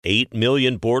8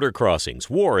 million border crossings,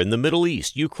 war in the Middle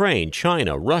East, Ukraine,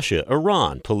 China, Russia,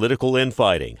 Iran, political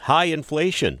infighting, high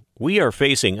inflation. We are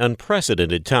facing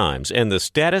unprecedented times, and the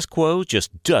status quo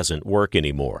just doesn't work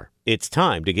anymore. It's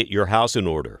time to get your house in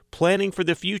order. Planning for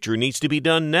the future needs to be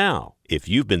done now. If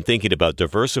you've been thinking about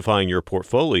diversifying your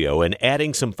portfolio and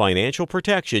adding some financial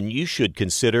protection, you should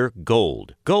consider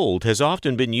gold. Gold has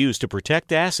often been used to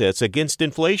protect assets against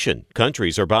inflation.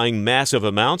 Countries are buying massive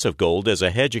amounts of gold as a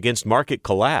hedge against market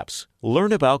collapse.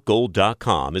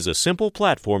 LearnAboutGold.com is a simple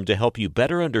platform to help you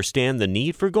better understand the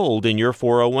need for gold in your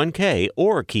 401k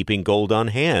or keeping gold on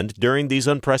hand during these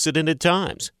unprecedented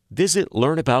times. Visit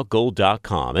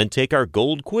LearnAboutGold.com and take our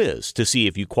gold quiz to see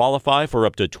if you qualify for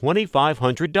up to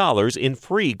 $2,500 in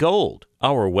free gold.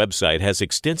 Our website has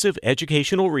extensive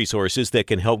educational resources that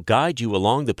can help guide you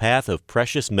along the path of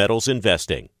precious metals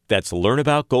investing. That's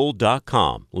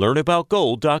LearnAboutGold.com.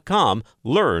 LearnAboutGold.com.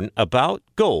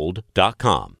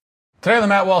 LearnAboutGold.com. Today on the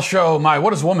Matt Walsh Show, my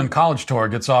What is a Woman college tour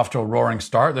gets off to a roaring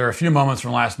start. There are a few moments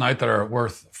from last night that are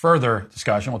worth further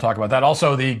discussion. We'll talk about that.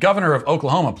 Also, the governor of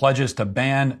Oklahoma pledges to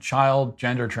ban child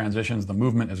gender transitions. The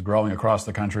movement is growing across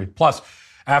the country. Plus,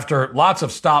 after lots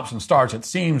of stops and starts, it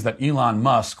seems that Elon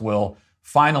Musk will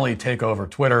finally take over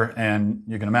Twitter, and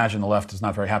you can imagine the left is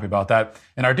not very happy about that.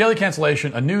 In our daily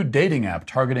cancellation, a new dating app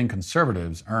targeting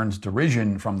conservatives earns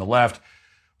derision from the left.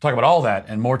 We'll talk about all that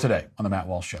and more today on the Matt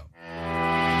Walsh Show.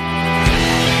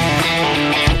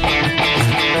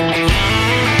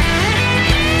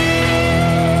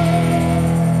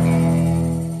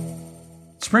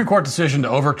 Supreme Court decision to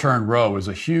overturn Roe is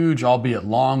a huge, albeit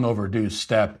long overdue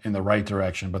step in the right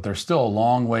direction, but there's still a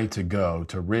long way to go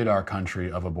to rid our country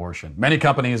of abortion. Many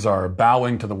companies are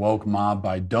bowing to the woke mob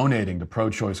by donating to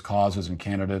pro-choice causes and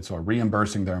candidates or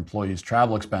reimbursing their employees'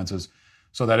 travel expenses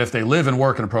so that if they live and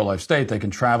work in a pro-life state, they can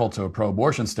travel to a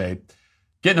pro-abortion state,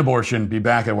 get an abortion, be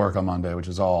back at work on Monday, which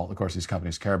is all, of course, these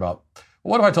companies care about.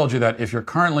 Well, what if I told you that if you're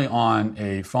currently on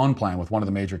a phone plan with one of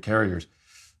the major carriers,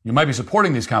 you might be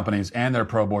supporting these companies and their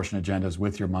pro-abortion agendas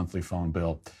with your monthly phone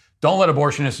bill. Don't let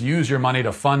abortionists use your money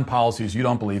to fund policies you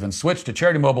don't believe in. Switch to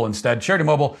Charity Mobile instead. Charity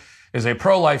Mobile is a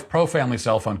pro-life, pro-family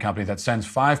cell phone company that sends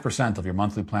 5% of your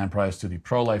monthly plan price to the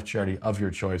pro-life charity of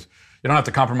your choice. You don't have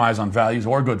to compromise on values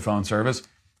or good phone service.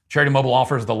 Charity Mobile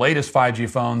offers the latest 5G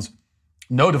phones,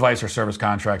 no device or service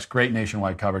contracts, great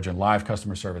nationwide coverage, and live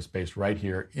customer service based right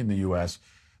here in the U.S.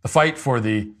 The fight for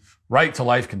the right to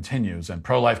life continues, and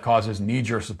pro-life causes need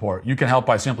your support. You can help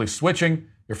by simply switching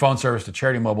your phone service to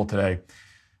Charity Mobile today.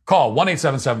 Call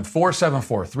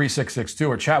 1-877-474-3662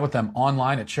 or chat with them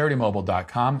online at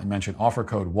CharityMobile.com and mention offer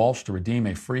code Walsh to redeem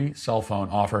a free cell phone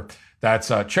offer. That's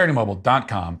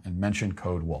CharityMobile.com and mention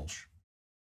code Walsh.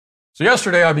 So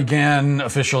yesterday I began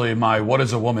officially my What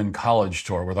is a Woman college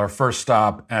tour with our first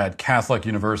stop at Catholic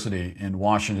University in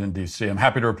Washington, D.C. I'm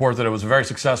happy to report that it was a very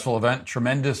successful event,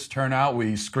 tremendous turnout.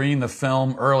 We screened the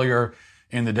film earlier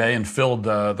in the day and filled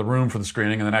the room for the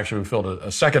screening, and then actually we filled a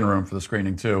second room for the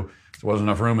screening too. There wasn't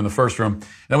enough room in the first room.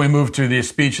 Then we moved to the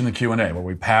speech and the Q&A where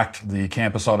we packed the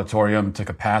campus auditorium to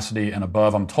capacity and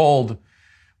above. I'm told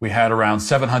we had around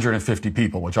 750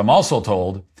 people, which I'm also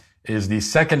told is the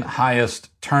second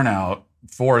highest turnout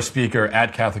for a speaker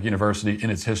at Catholic University in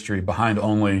its history, behind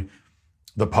only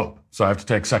the Pope. So I have to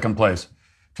take second place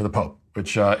to the Pope,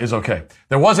 which is okay.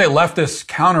 There was a leftist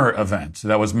counter event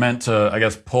that was meant to, I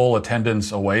guess, pull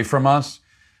attendance away from us,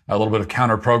 a little bit of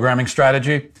counter programming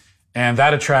strategy, and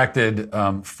that attracted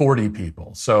 40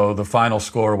 people. So the final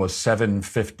score was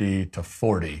 750 to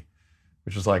 40.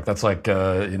 Which is like, that's like,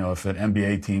 if an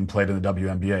NBA team played in the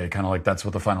WNBA, kind of like that's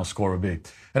what the final score would be.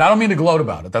 And I don't mean to gloat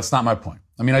about it. That's not my point.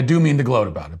 I mean, I do mean to gloat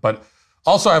about it. But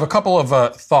also I have a couple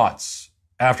of thoughts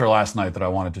after last night that I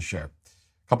wanted to share.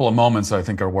 A couple of moments that I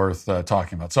think are worth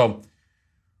talking about. So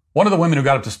one of the women who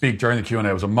got up to speak during the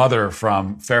Q&A was a mother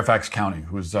from Fairfax County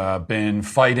who's been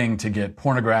fighting to get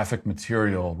pornographic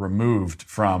material removed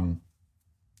from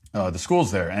the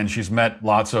schools there. And she's met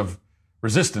lots of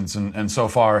resistance and so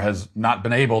far has not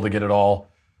been able to get it all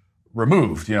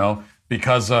removed,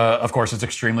 because, of course, it's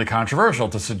extremely controversial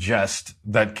to suggest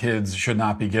that kids should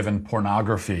not be given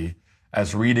pornography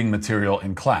as reading material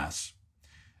in class.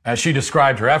 As she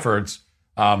described her efforts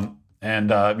and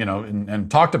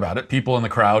talked about it, people in the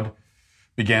crowd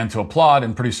began to applaud,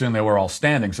 and pretty soon they were all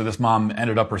standing. So this mom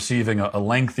ended up receiving a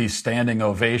lengthy standing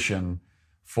ovation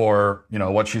for,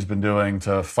 what she's been doing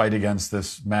to fight against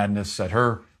this madness at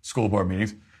her school board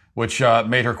meetings, which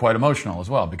made her quite emotional as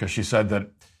well, because she said that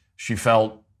she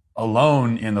felt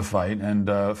alone in the fight and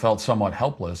felt somewhat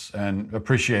helpless and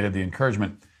appreciated the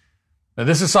encouragement. Now,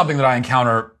 this is something that I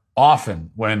encounter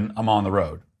often when I'm on the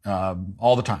road,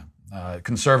 all the time.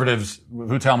 Conservatives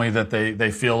who tell me that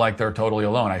they feel like they're totally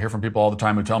alone. I hear from people all the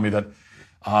time who tell me that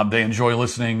they enjoy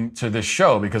listening to this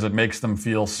show because it makes them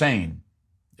feel sane.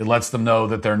 It lets them know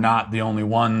that they're not the only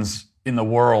ones in the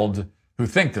world who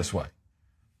think this way.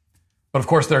 But of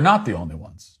course, they're not the only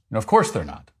ones. Of course they're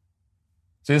not.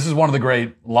 See, this is one of the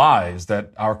great lies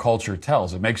that our culture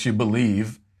tells. It makes you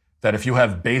believe that if you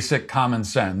have basic common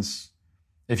sense,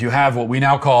 if you have what we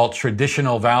now call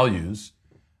traditional values,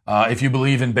 if you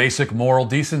believe in basic moral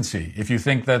decency, if you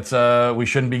think that we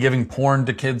shouldn't be giving porn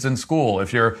to kids in school,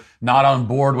 if you're not on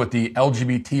board with the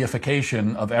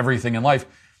LGBTification of everything in life,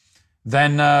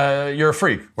 then you're a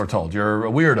freak, we're told. You're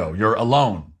a weirdo. You're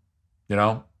alone,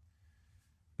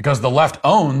 Because the left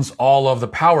owns all of the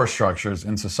power structures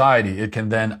in society, it can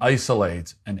then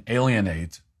isolate and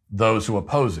alienate those who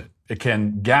oppose it. It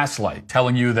can gaslight,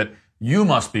 telling you that you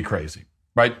must be crazy,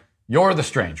 right? You're the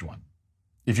strange one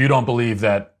if you don't believe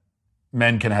that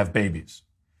men can have babies.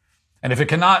 And if it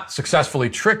cannot successfully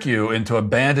trick you into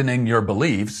abandoning your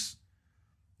beliefs,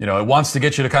 it wants to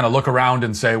get you to kind of look around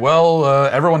and say, well,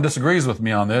 everyone disagrees with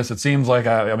me on this. It seems like,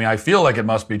 I feel like it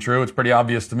must be true. It's pretty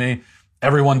obvious to me.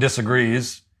 Everyone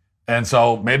disagrees. And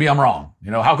so maybe I'm wrong.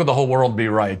 How could the whole world be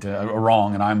right or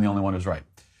wrong and I'm the only one who's right?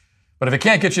 But if it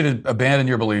can't get you to abandon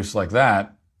your beliefs like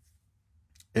that,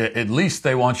 at least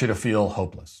they want you to feel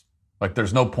hopeless. Like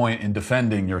there's no point in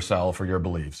defending yourself or your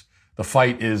beliefs. The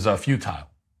fight is futile.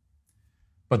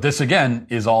 But this, again,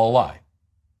 is all a lie.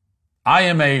 I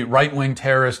am a right-wing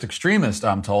terrorist extremist,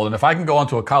 I'm told, and if I can go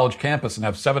onto a college campus and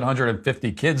have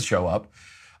 750 kids show up,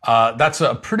 that's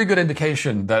a pretty good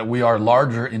indication that we are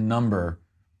larger in number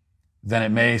than it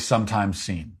may sometimes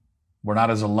seem. We're not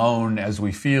as alone as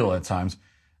we feel at times.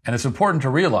 And it's important to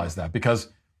realize that because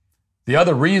the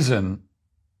other reason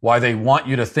why they want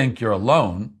you to think you're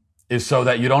alone is so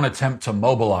that you don't attempt to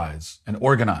mobilize and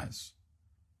organize.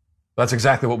 That's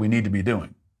exactly what we need to be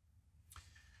doing.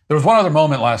 There was one other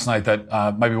moment last night that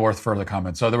might be worth further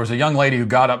comment. So there was a young lady who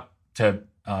got up to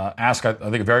ask, I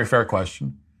think, a very fair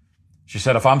question. She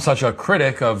said, if I'm such a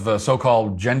critic of the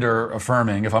so-called gender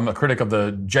affirming, if I'm a critic of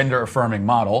the gender affirming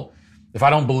model, if I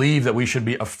don't believe that we should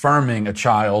be affirming a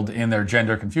child in their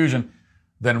gender confusion,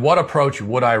 then what approach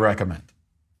would I recommend?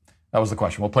 That was the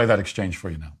question. We'll play that exchange for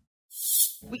you now.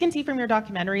 We can see from your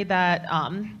documentary that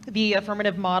the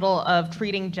affirmative model of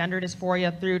treating gender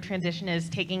dysphoria through transition is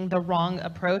taking the wrong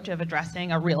approach of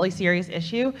addressing a really serious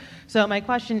issue. So my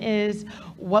question is,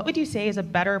 what would you say is a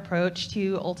better approach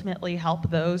to ultimately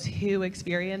help those who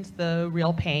experience the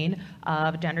real pain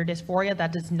of gender dysphoria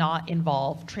that does not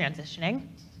involve transitioning?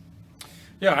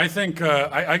 Yeah, I think,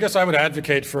 I guess I would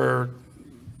advocate for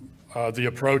the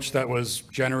approach that was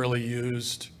generally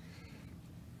used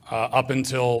up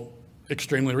until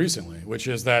extremely recently, which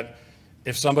is that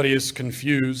if somebody is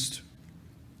confused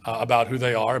about who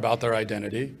they are, about their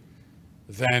identity,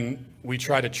 then we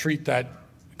try to treat that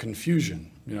confusion.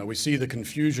 We see the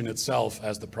confusion itself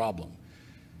as the problem.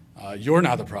 You're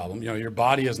not the problem. Your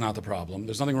body is not the problem.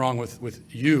 There's nothing wrong with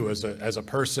you as a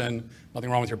person. Nothing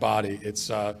wrong with your body. It's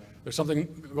there's something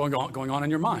going on in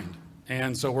your mind,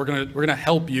 and so we're gonna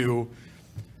help you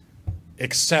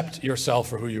accept yourself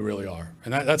for who you really are.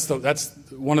 And that's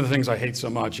one of the things I hate so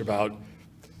much about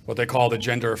what they call the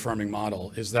gender affirming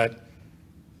model, is that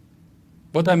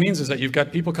what that means is that you've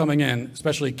got people coming in,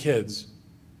 especially kids,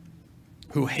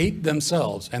 who hate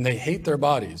themselves and they hate their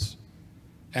bodies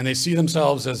and they see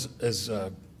themselves as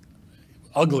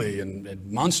ugly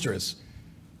and monstrous.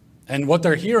 And what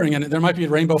they're hearing, and there might be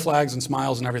rainbow flags and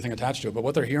smiles and everything attached to it, but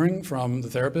what they're hearing from the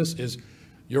therapist is,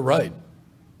 you're right.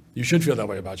 You should feel that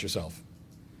way about yourself.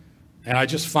 And I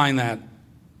just find that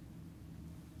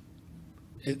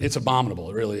it's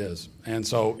abominable. It really is. And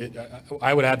so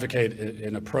I would advocate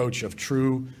an approach of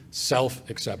true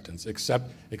self-acceptance.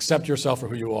 Accept yourself for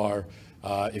who you are.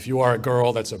 If you are a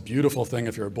girl, that's a beautiful thing.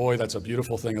 If you're a boy, that's a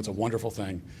beautiful thing. It's a wonderful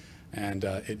thing. And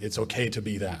it's okay to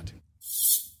be that.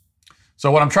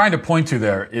 So what I'm trying to point to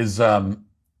there is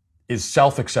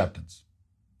self-acceptance.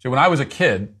 See, when I was a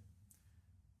kid,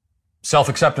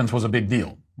 self-acceptance was a big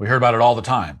deal. We heard about it all the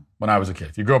time when I was a kid.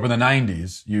 If you grew up in the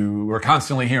 90s, you were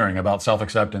constantly hearing about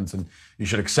self-acceptance and you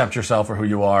should accept yourself for who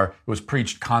you are. It was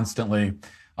preached constantly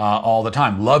all the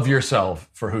time. Love yourself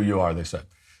for who you are, they said.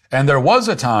 And there was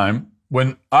a time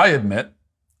when I admit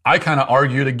I kind of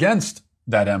argued against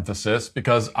that emphasis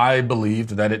because I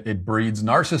believed that it breeds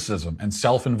narcissism and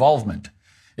self-involvement.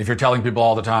 If you're telling people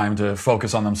all the time to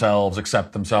focus on themselves,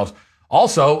 accept themselves.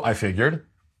 Also, I figured,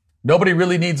 nobody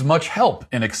really needs much help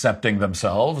in accepting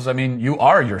themselves. I mean, you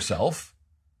are yourself.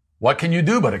 What can you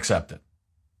do but accept it?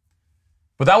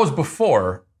 But that was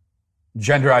before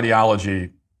gender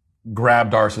ideology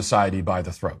grabbed our society by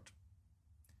the throat.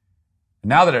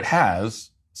 Now that it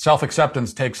has,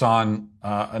 self-acceptance takes on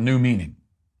a new meaning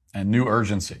and new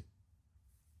urgency.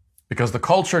 Because the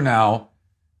culture now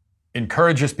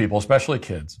encourages people, especially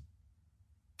kids,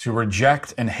 to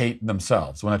reject and hate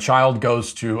themselves. When a child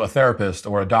goes to a therapist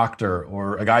or a doctor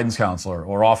or a guidance counselor,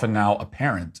 or often now a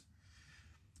parent,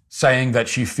 saying that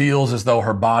she feels as though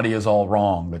her body is all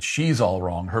wrong, that she's all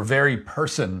wrong, her very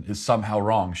person is somehow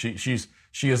wrong, she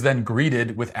is then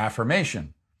greeted with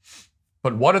affirmation.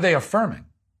 But what are they affirming?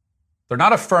 They're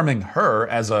not affirming her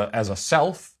as a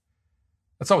self.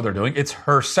 That's not what they're doing. It's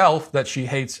herself that she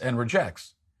hates and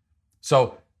rejects.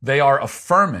 So they are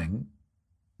affirming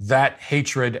that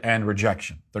hatred and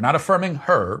rejection. They're not affirming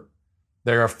her.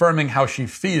 They're affirming how she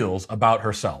feels about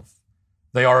herself.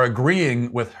 They are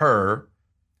agreeing with her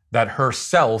that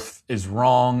herself is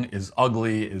wrong, is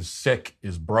ugly, is sick,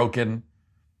 is broken,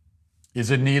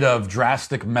 is in need of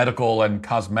drastic medical and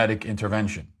cosmetic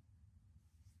intervention.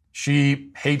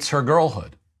 She hates her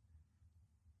girlhood.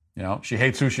 She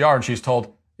hates who she are, and she's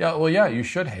told, yeah, you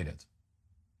should hate it.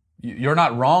 You're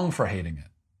not wrong for hating it.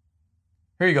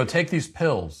 Here you go, take these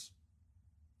pills.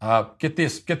 Get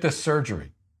this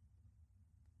surgery.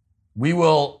 We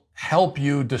will help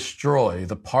you destroy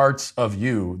the parts of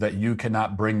you that you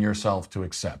cannot bring yourself to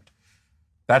accept.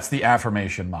 That's the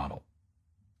affirmation model.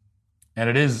 And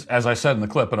it is, as I said in the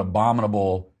clip, an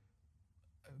abominable,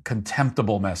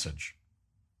 contemptible message.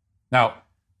 Now,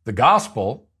 the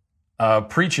gospel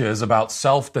preaches about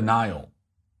self-denial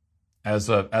as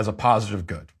a positive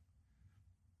good.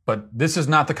 But this is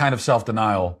not the kind of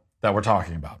self-denial that we're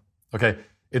talking about, okay?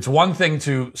 It's one thing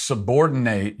to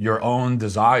subordinate your own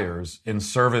desires in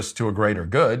service to a greater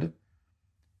good,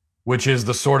 which is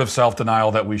the sort of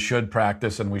self-denial that we should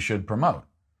practice and we should promote.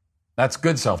 That's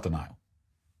good self-denial.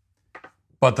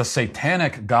 But the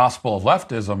satanic gospel of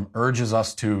leftism urges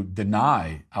us to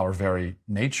deny our very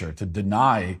nature, to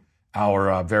deny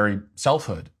our very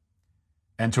selfhood,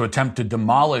 and to attempt to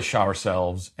demolish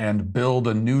ourselves and build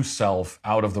a new self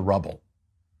out of the rubble.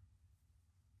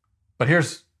 But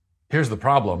here's the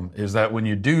problem, is that when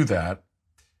you do that,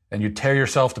 and you tear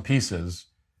yourself to pieces,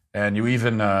 and you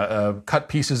even cut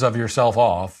pieces of yourself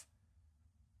off,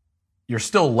 you're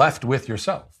still left with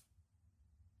yourself.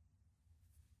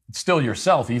 It's still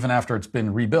yourself, even after it's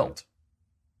been rebuilt.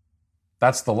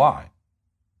 That's the lie.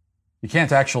 You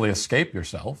can't actually escape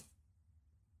yourself.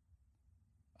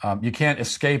 You can't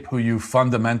escape who you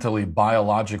fundamentally,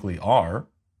 biologically are.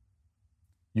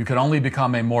 You can only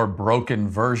become a more broken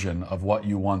version of what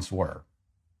you once were.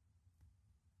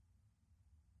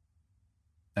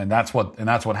 And that's what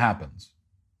happens.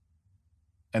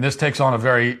 And this takes on a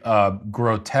very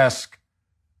grotesque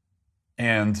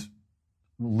and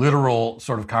literal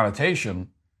sort of connotation,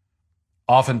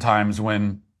 oftentimes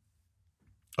when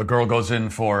a girl goes in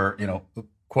for,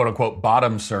 quote unquote,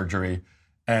 bottom surgery,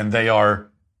 and they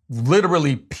are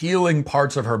literally peeling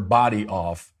parts of her body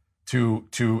off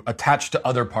to attach to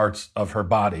other parts of her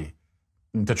body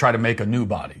to try to make a new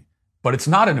body. But it's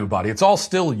not a new body. It's all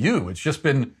still you. It's just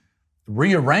been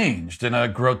rearranged in a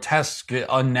grotesque,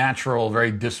 unnatural,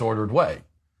 very disordered way.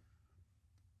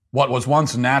 What was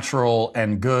once natural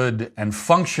and good and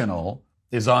functional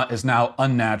is now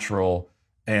unnatural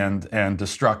and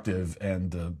destructive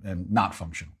and not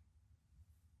functional.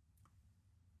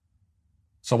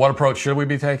 So what approach should we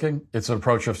be taking? It's an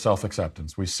approach of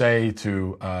self-acceptance. We say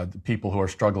to the people who are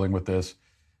struggling with this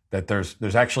that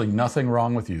there's actually nothing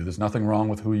wrong with you. There's nothing wrong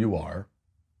with who you are.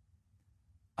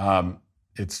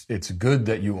 It's good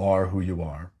that you are who you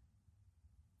are,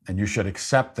 and you should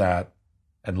accept that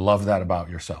and love that about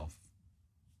yourself,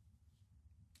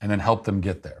 and then help them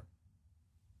get there.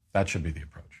 That should be the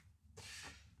approach.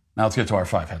 Now let's get to our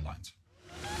 5 headlines.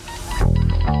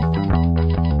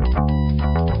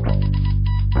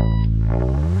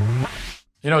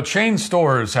 Chain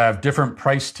stores have different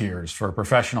price tiers for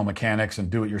professional mechanics and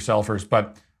do-it-yourselfers,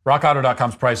 but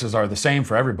RockAuto.com's prices are the same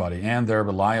for everybody, and they're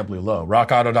reliably low.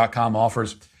 RockAuto.com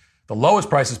offers the lowest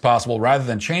prices possible rather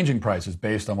than changing prices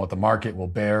based on what the market will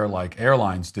bear like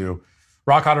airlines do.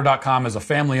 RockAuto.com is a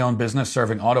family-owned business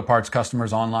serving auto parts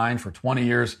customers online for 20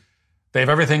 years. They have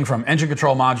everything from engine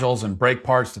control modules and brake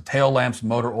parts to tail lamps,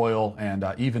 motor oil, and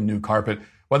even new carpet.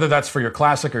 Whether that's for your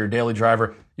classic or your daily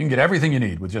driver, you can get everything you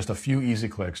need with just a few easy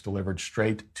clicks delivered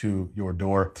straight to your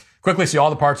door. Quickly see all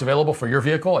the parts available for your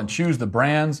vehicle and choose the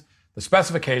brands, the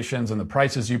specifications, and the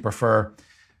prices you prefer.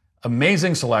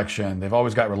 Amazing selection. They've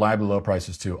always got reliably low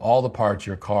prices too. All the parts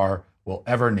your car will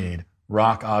ever need.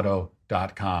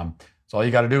 RockAuto.com. So all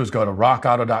you got to do is go to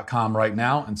rockauto.com right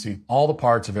now and see all the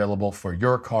parts available for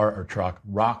your car or truck,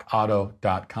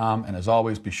 rockauto.com. And as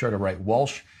always, be sure to write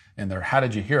Walsh in their How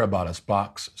Did You Hear About Us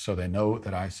box so they know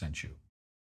that I sent you.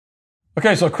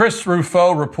 Okay, so Chris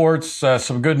Rufo reports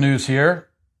some good news here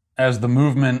as the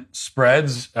movement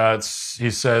spreads.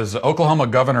 He says Oklahoma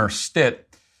Governor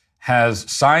Stitt has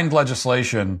signed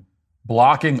legislation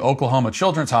blocking Oklahoma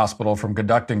Children's Hospital from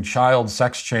conducting child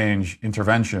sex change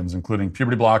interventions, including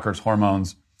puberty blockers,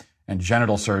 hormones, and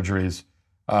genital surgeries.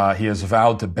 He has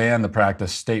vowed to ban the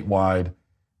practice statewide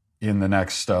in the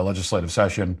next legislative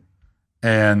session.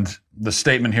 And the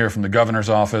statement here from the governor's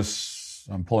office,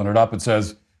 I'm pulling it up, it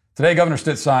says, today, Governor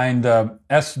Stitt signed SB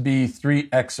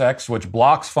 3XX, which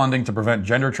blocks funding to prevent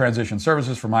gender transition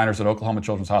services for minors at Oklahoma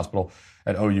Children's Hospital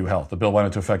at OU Health. The bill went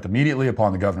into effect immediately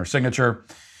upon the governor's signature.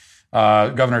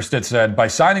 Governor Stitt said, by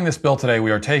signing this bill today,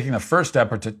 we are taking the first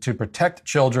step to protect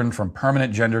children from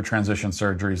permanent gender transition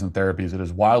surgeries and therapies. It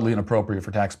is wildly inappropriate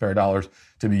for taxpayer dollars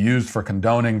to be used for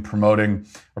condoning, promoting,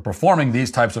 or performing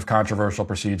these types of controversial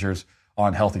procedures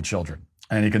on healthy children.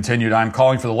 And he continued, I'm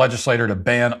calling for the legislator to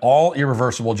ban all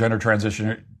irreversible gender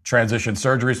transition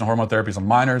surgeries and hormone therapies on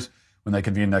minors when they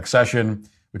convene next session.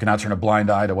 We cannot turn a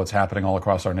blind eye to what's happening all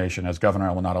across our nation. As governor,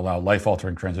 I will not allow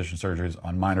life-altering transition surgeries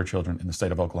on minor children in the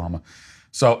state of Oklahoma.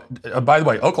 So, by the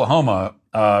way, Oklahoma,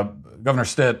 Governor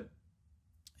Stitt,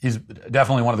 he's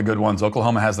definitely one of the good ones.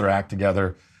 Oklahoma has their act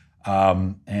together.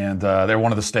 And they're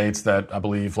one of the states that I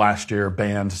believe last year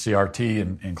banned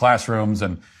CRT in classrooms.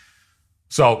 And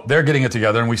so they're getting it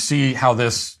together. And we see how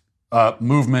this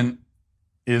movement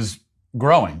is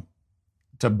growing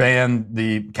to ban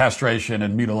the castration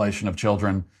and mutilation of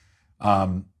children.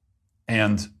 And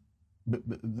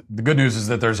the good news is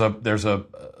that there's a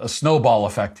snowball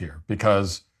effect here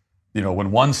because, you know, when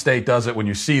one state does it, when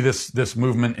you see this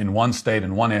movement in one state,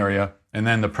 in one area, and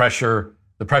then the pressure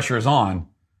is on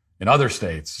in other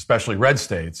states, especially red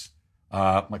states,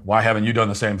 like, why haven't you done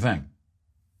the same thing?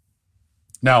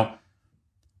 Now,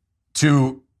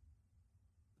 to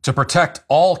protect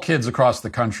all kids across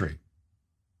the country,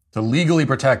 to legally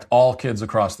protect all kids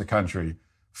across the country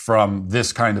from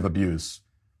this kind of abuse,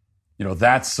 you know,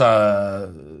 that's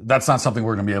not something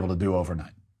we're going to be able to do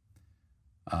overnight.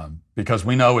 Because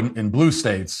we know in blue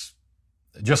states,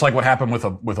 just like what happened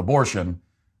with abortion,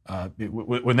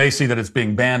 when they see that it's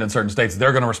being banned in certain states,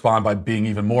 they're going to respond by being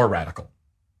even more radical.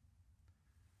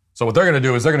 So what they're going to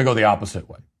do is they're going to go the opposite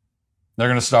way. They're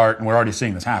going to start, and we're already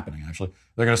seeing this happening, actually,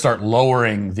 they're going to start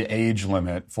lowering the age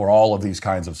limit for all of these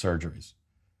kinds of surgeries.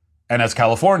 And as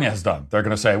California has done, they're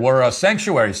going to say, we're a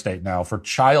sanctuary state now for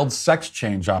child sex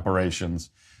change operations.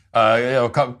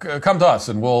 Come to us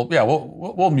and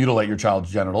we'll mutilate your child's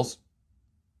genitals. So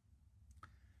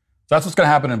that's what's going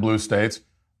to happen in blue states.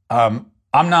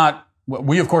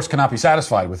 We of course cannot be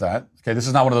satisfied with that. Okay. This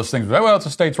is not one of those things where, well, it's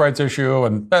a states' rights issue.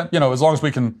 And, as long as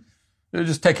we can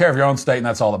just take care of your own state and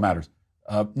that's all that matters.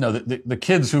 No, the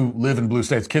kids who live in blue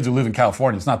states, kids who live in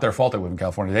California, it's not their fault they live in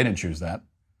California. They didn't choose that.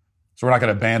 So we're not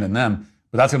going to abandon them,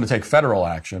 but that's going to take federal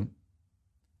action.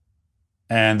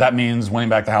 And that means winning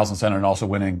back the House and Senate and also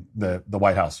winning the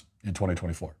White House in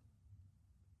 2024.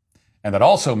 And that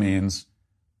also means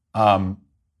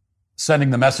sending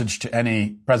the message to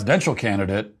any presidential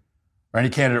candidate or any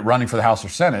candidate running for the House or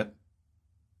Senate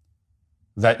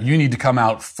that you need to come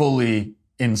out fully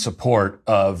in support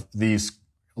of these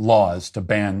laws to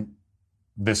ban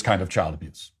this kind of child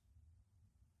abuse.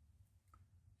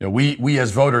 You know, we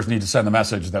as voters need to send the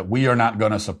message that we are not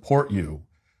going to support you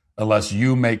unless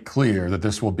you make clear that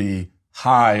this will be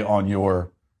high on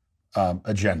your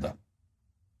agenda.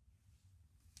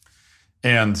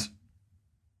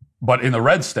 But in the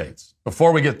red states,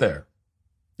 before we get there,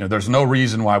 there's no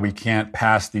reason why we can't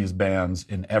pass these bans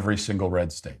in every single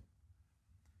red state.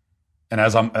 And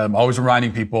as I'm always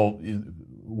reminding people,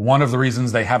 one of the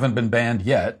reasons they haven't been banned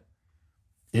yet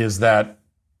is that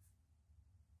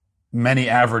many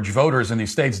average voters in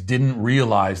these states didn't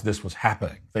realize this was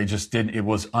happening. They just didn't. It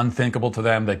was unthinkable to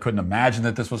them. They couldn't imagine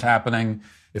that this was happening.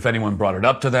 If anyone brought it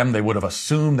up to them, they would have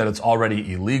assumed that it's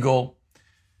already illegal.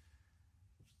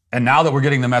 And now that we're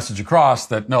getting the message across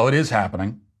that, no, it is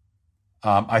happening,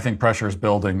 I think pressure is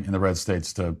building in the red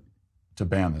states to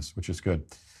ban this, which is good.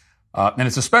 And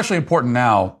it's especially important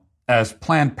now as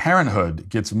Planned Parenthood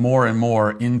gets more and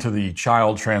more into the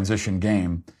child transition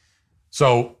game.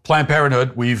 So Planned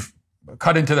Parenthood, we've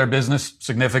cut into their business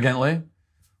significantly,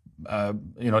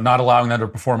 not allowing them to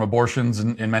perform abortions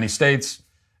in many states.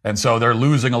 And so they're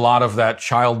losing a lot of that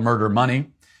child murder money.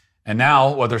 And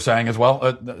now what they're saying is, well,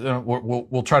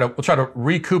 we'll try to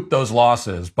recoup those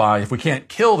losses by, if we can't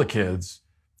kill the kids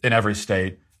in every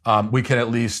state, we can at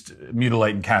least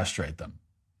mutilate and castrate them.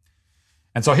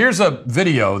 And so here's a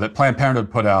video that Planned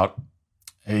Parenthood put out,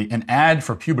 an ad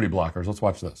for puberty blockers. Let's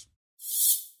watch this.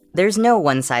 There's no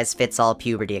one-size-fits-all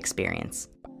puberty experience.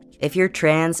 If you're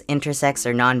trans, intersex,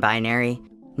 or non-binary,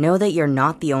 know that you're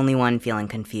not the only one feeling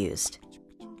confused.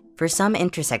 For some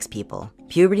intersex people,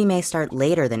 puberty may start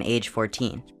later than age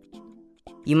 14.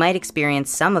 You might experience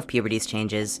some of puberty's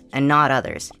changes and not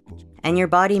others, and your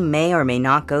body may or may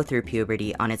not go through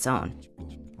puberty on its own.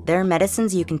 There are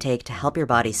medicines you can take to help your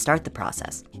body start the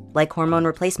process, like hormone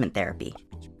replacement therapy.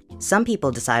 Some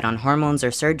people decide on hormones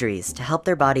or surgeries to help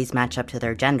their bodies match up to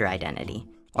their gender identity,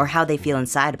 or how they feel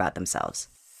inside about themselves.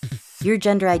 Your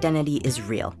gender identity is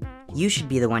real. You should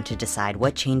be the one to decide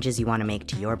what changes you want to make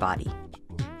to your body.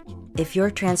 If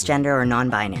you're transgender or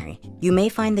non-binary, you may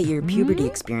find that your puberty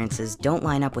experiences don't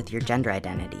line up with your gender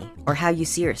identity, or how you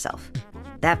see yourself.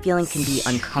 That feeling can be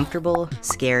uncomfortable,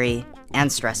 scary,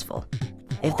 and stressful.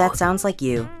 If that sounds like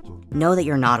you, know that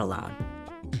you're not alone.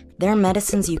 There are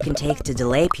medicines you can take to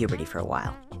delay puberty for a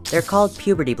while. They're called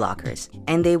puberty blockers,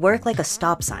 and they work like a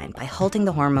stop sign by halting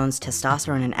the hormones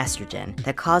testosterone and estrogen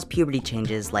that cause puberty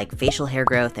changes like facial hair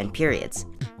growth and periods.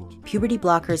 Puberty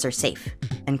blockers are safe,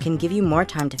 and can give you more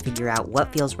time to figure out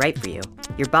what feels right for you,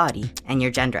 your body, and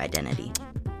your gender identity.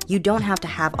 You don't have to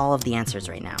have all of the answers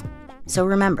right now. So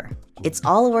remember, it's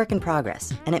all a work in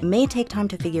progress, and it may take time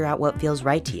to figure out what feels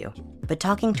right to you, but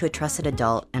talking to a trusted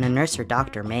adult and a nurse or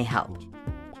doctor may help.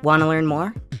 Want to learn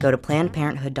more? Go to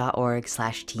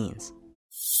PlannedParenthood.org/teens.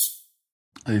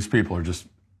 These people are just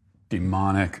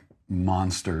demonic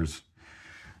monsters.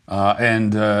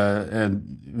 And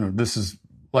this is,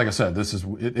 like I said,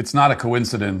 it's not a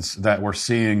coincidence that we're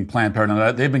seeing Planned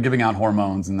Parenthood. They've been giving out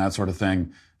hormones and that sort of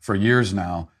thing for years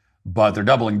now, but they're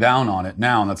doubling down on it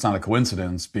now, and that's not a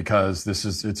coincidence because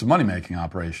it's a money-making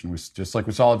operation, just like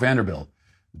we saw at Vanderbilt.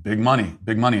 Big money,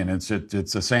 and it's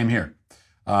the same here.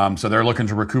 So they're looking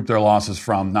to recoup their losses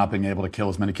from not being able to kill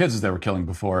as many kids as they were killing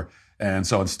before, and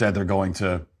so instead they're going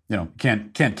to,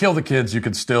 can't kill the kids. You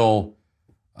could still,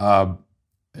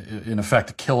 in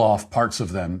effect, kill off parts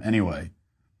of them anyway.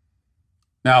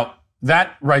 Now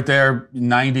that right there,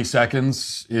 90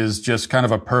 seconds, is just kind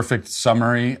of a perfect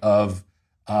summary of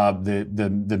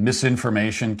the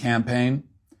misinformation campaign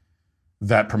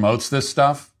that promotes this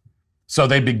stuff. So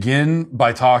they begin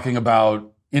by talking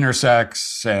about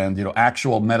intersex and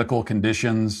actual medical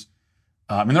conditions.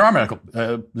 There are medical.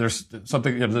 There's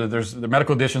something. There's the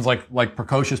medical conditions like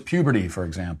precocious puberty, for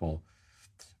example,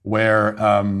 where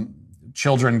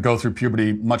children go through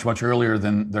puberty much earlier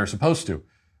than they're supposed to.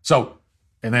 So,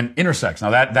 and then intersex. Now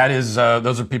that is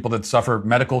those are people that suffer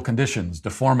medical conditions,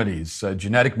 deformities,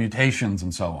 genetic mutations,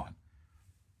 and so on.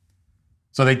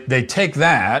 So they take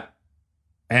that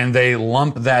and they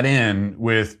lump that in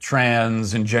with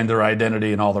trans and gender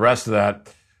identity and all the rest of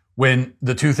that, when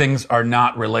the two things are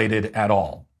not related at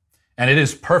all. And it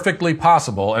is perfectly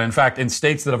possible, and in fact, in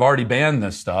states that have already banned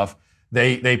this stuff,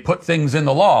 they put things in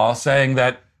the law saying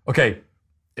that, okay,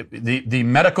 the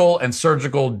medical and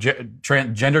surgical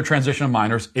gender transition of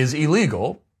minors is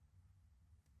illegal.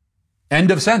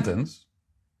 End of sentence.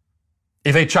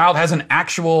 If a child has an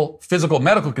actual physical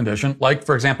medical condition, like,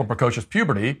 for example, precocious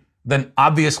puberty, then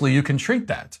obviously you can treat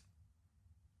that.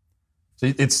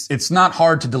 So it's not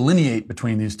hard to delineate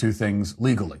between these two things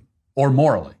legally or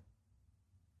morally,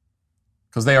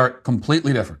 because they are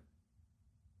completely different.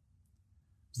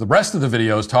 The rest of the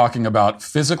video is talking about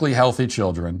physically healthy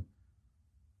children,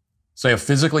 say a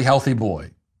physically healthy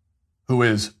boy who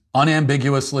is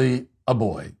unambiguously a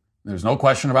boy. There's no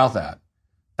question about that.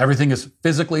 Everything is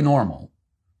physically normal,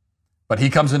 but he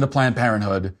comes into Planned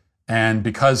Parenthood, and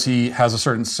because he has a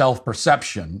certain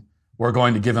self-perception, we're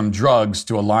going to give him drugs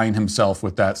to align himself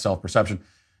with that self-perception.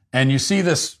 And you see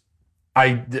this,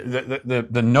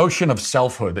 the notion of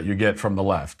selfhood that you get from the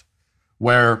left,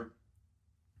 where,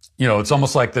 it's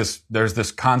almost like there's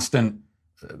this constant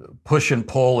push and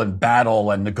pull and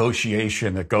battle and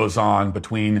negotiation that goes on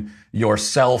between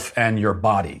yourself and your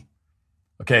body.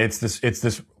 Okay, it's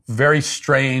this very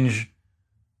strange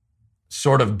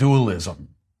sort of dualism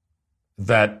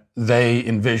that they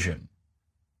envision,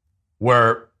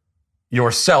 where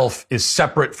yourself is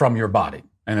separate from your body.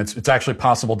 And it's actually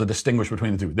possible to distinguish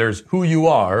between the two. There's who you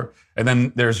are, and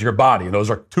then there's your body. Those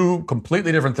are two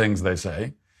completely different things, they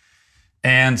say.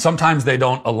 And sometimes they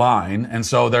don't align. And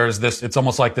so there's this, it's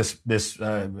almost like this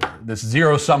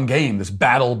zero-sum game, this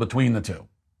battle between the two.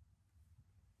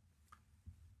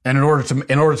 And in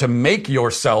order to make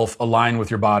yourself align with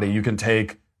your body, you can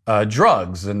take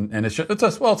drugs, and it's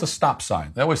a stop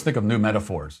sign. I always think of new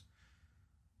metaphors.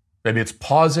 Maybe it's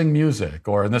pausing music,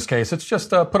 or in this case, it's just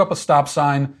put up a stop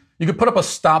sign. You could put up a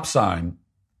stop sign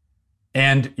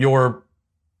and your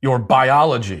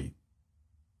biology,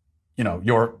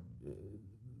 your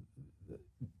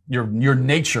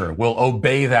nature will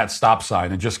obey that stop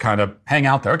sign and just kind of hang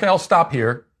out there. Okay, I'll stop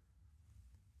here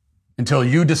until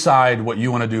you decide what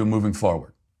you want to do moving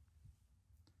forward.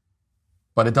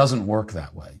 But it doesn't work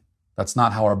that way. That's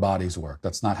not how our bodies work.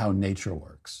 That's not how nature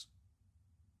works.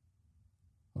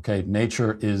 Okay,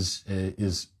 nature is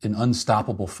an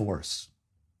unstoppable force.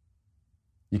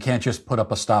 You can't just put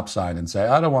up a stop sign and say,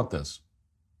 I don't want this.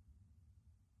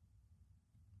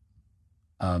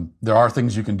 There are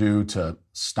things you can do to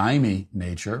stymie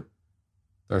nature.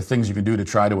 There are things you can do to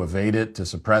try to evade it, to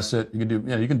suppress it. You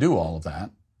can do all of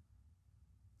that.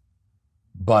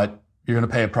 But you're going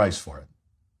to pay a price for it.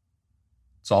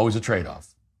 It's always a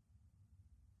trade-off.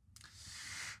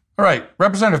 All right,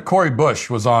 Representative Cori Bush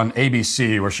was on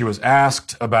ABC where she was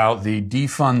asked about the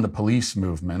defund the police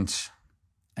movement.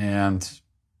 And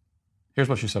here's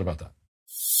what she said about that.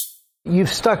 You've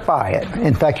stuck by it.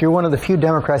 In fact, you're one of the few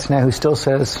Democrats now who still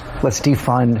says, let's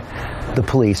defund the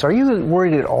police. Are you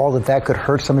worried at all that could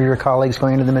hurt some of your colleagues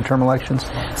going into the midterm elections?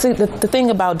 See, the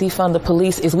thing about defund the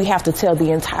police is we have to tell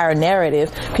the entire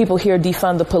narrative. People hear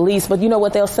defund the police, but you know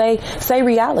what they'll say? Say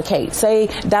reallocate, say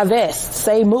divest,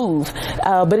 say move.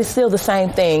 But it's still the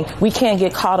same thing. We can't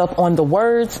get caught up on the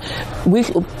words.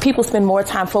 People spend more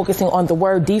time focusing on the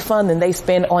word defund than they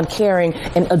spend on caring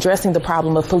and addressing the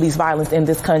problem of police violence in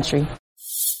this country.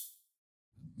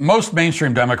 Most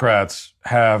mainstream Democrats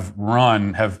have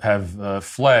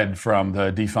fled from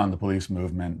the defund the police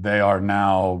movement. They are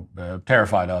now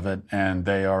terrified of it, and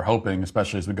they are hoping,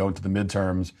 especially as we go into the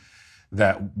midterms,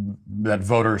 that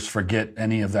voters forget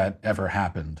any of that ever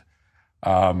happened.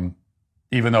 Even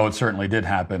though it certainly did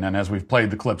happen, and as we've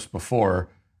played the clips before,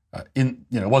 it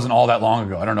wasn't all that long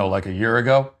ago. I don't know, like a year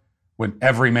ago, when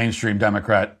every mainstream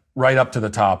Democrat, right up to the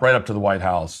top, right up to the White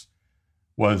House,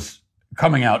 was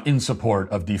coming out in support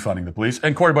of defunding the police.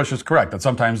 And Cori Bush is correct that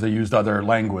sometimes they used other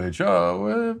language.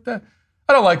 I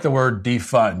don't like the word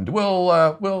defund. We'll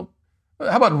how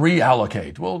about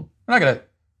reallocate? Well, we're not going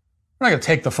to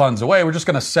take the funds away. We're just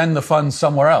going to send the funds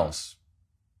somewhere else,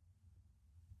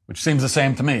 which seems the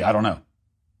same to me. I don't know.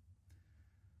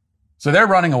 So they're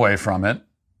running away from it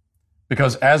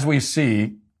because, as we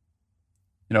see,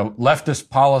 leftist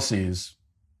policies.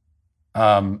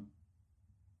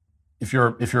 If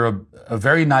you're a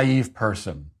very naive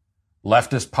person,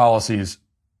 leftist policies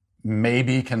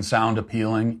maybe can sound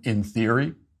appealing in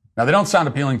theory. Now, they don't sound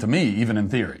appealing to me, even in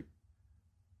theory.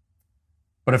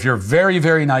 But if you're very,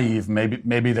 very naive,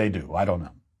 maybe they do. I don't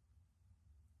know.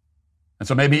 And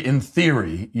so maybe in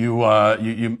theory, you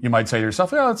might say to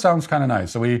yourself, yeah, that sounds kind of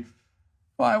nice. So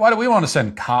why do we want to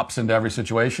send cops into every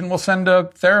situation? We'll send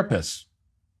therapists.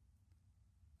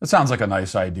 That sounds like a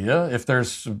nice idea. If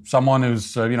there's someone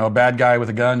who's, a bad guy with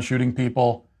a gun shooting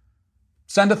people,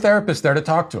 send a therapist there to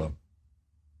talk to him.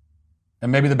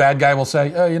 And maybe the bad guy will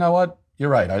say, oh, you know what?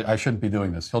 You're right. I shouldn't be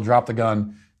doing this. He'll drop the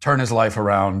gun, turn his life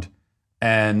around,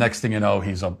 and next thing you know,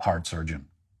 he's a heart surgeon.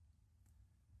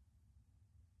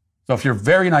 So if you're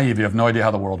very naive, you have no idea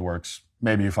how the world works,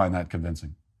 maybe you find that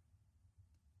convincing.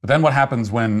 But then what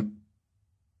happens when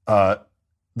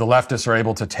the leftists are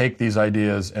able to take these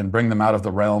ideas and bring them out of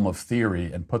the realm of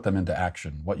theory and put them into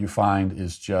action? What you find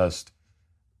is just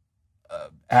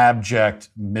abject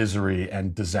misery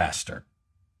and disaster,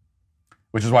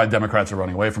 which is why Democrats are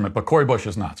running away from it. But Cori Bush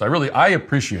is not. So I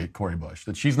appreciate Cori Bush,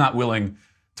 that she's not willing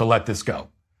to let this go.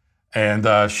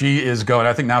 And she is going,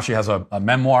 I think now she has a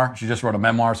memoir. She just wrote a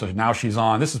memoir. So now she's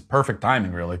on. This is perfect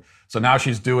timing, really. So now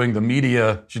she's doing the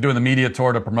media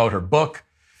tour to promote her book.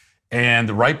 And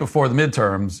right before the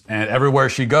midterms, and everywhere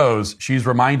she goes, she's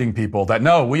reminding people that,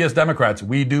 no, we as Democrats,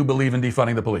 we do believe in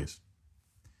defunding the police.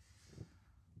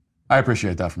 I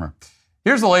appreciate that from her.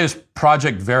 Here's the latest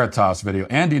Project Veritas video.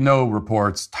 Andy No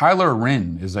reports Tyler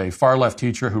Rinn is a far-left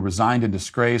teacher who resigned in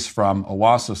disgrace from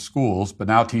Owasso schools, but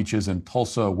now teaches in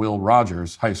Tulsa Will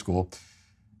Rogers High School,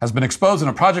 has been exposed in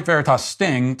a Project Veritas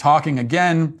sting, talking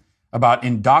again about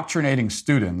indoctrinating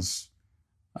students.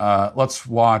 Let's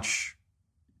watch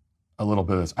a little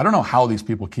bit of this. I don't know how these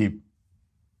people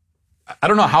I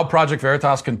don't know how Project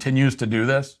Veritas continues to do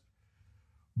this,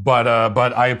 but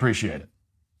I appreciate it.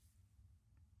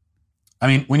 I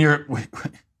mean,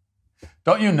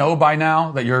 don't you know by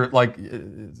now that you're like,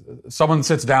 someone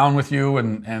sits down with you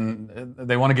and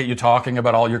they want to get you talking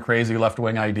about all your crazy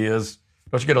left-wing ideas?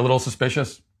 Don't you get a little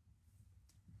suspicious?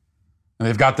 And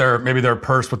they've got maybe their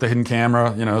purse with the hidden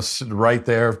camera, right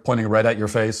there, pointing right at your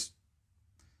face.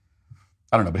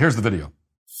 I don't know, but here's the video.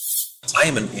 I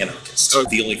am an anarchist.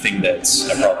 The only thing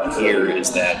that's a problem here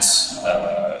is that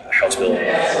House Bill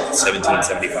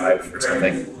 1775 or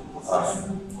something,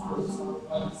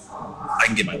 I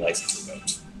can get my license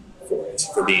revoked for it,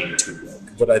 for being too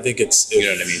woke. But I think it's, you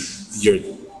know what I mean?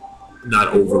 You're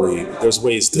not overly, there's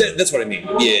ways to... That's what I mean.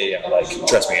 Yeah. Like,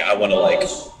 trust me, I want to, like,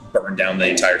 burn down the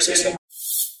entire system.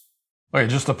 Wait,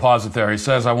 just to pause it there. He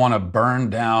says, I want to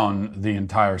burn down the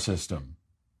entire system.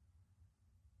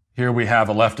 Here we have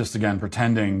a leftist again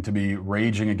pretending to be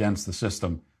raging against the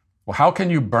system. Well, how can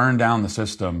you burn down the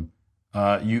system?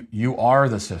 You are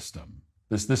the system.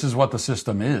 This is what the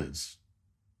system is.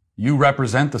 You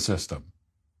represent the system.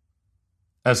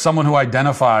 As someone who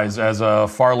identifies as a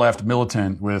far-left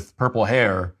militant with purple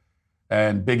hair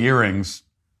and big earrings,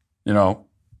 you know,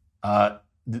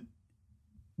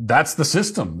 that's the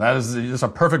system. That is just a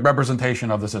perfect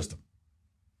representation of the system.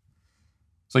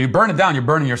 So you burn it down, you're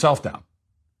burning yourself down.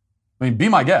 I mean, be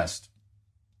my guest.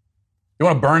 You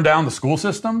want to burn down the school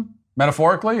system,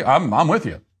 metaphorically? I'm with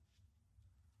you.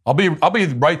 I'll be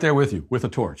right there with you, with a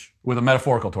torch, with a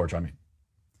metaphorical torch, I mean.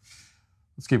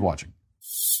 Let's keep watching.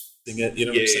 It, you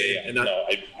know what I'm saying? Yeah. And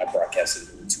I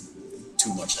broadcasted it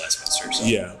too much last semester. So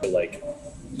yeah. But like,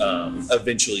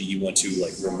 eventually you want to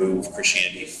like remove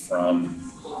Christianity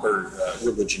from, or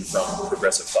religion from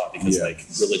progressive thought because like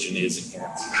religion is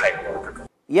inherently hierarchical.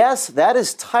 Yes, that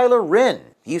is Tyler Rinn.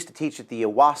 He used to teach at the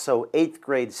Owasso 8th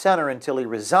grade center until he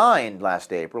resigned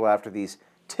last April after these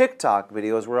TikTok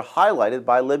videos were highlighted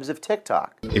by libs of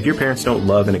TikTok. If your parents don't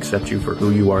love and accept you for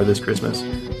who you are this Christmas,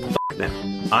 f***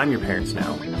 them. I'm your parents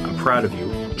now. I'm proud of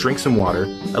you. Drink some water.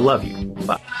 I love you.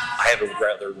 Bye. I have a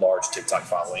rather large TikTok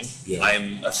following. Yeah.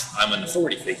 I'm an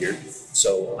authority figure,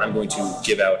 so I'm going to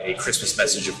give out a Christmas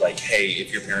message of like, hey,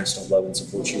 if your parents don't love and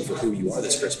support you for who you are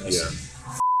this Christmas,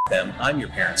 them. I'm your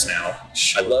parents now.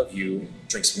 I love you.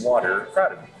 Drink some water.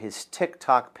 Proud of you. His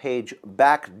TikTok page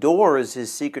backdoors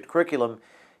his secret curriculum.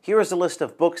 Here is a list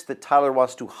of books that Tyler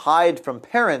wants to hide from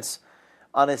parents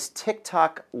on his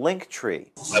TikTok link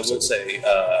tree. I will say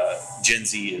Gen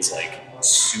Z is like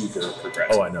super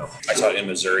progressive. Oh, I know. I taught in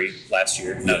Missouri last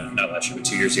year, not last year, but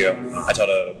 2 years ago. I taught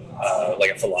a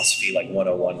philosophy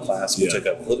 101 class. We took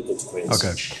a political quiz.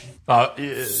 Okay.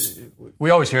 We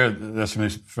always hear this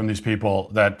from these people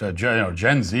that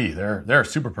Gen Z, they're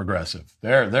super progressive.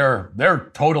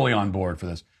 They're totally on board for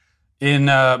this. In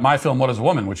my film, What is a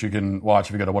Woman, which you can watch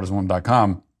if you go to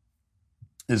whatisawoman.com,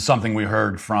 is something we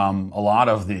heard from a lot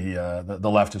of the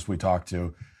leftists we talked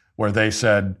to, where they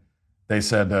said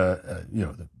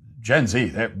Gen Z,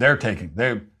 they're taking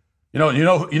you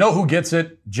know who gets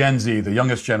it? Gen Z, the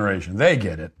youngest generation, they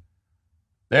get it.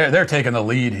 They're taking the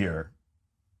lead here.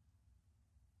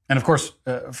 And of course,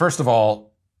 first of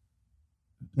all,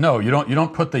 no, you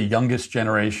don't put the youngest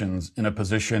generations in a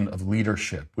position of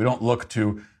leadership. We don't look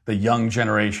to the young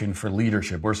generation for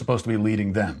leadership. We're supposed to be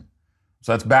leading them.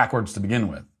 So that's backwards to begin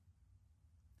with.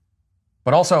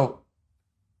 But also,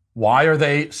 why are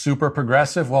they super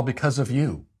progressive? Well, because of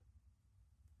you.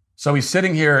 So he's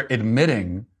sitting here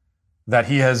admitting that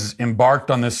he has embarked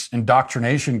on this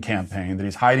indoctrination campaign, that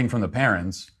he's hiding from the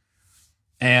parents.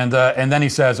 And then he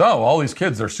says, oh, all these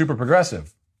kids, they're super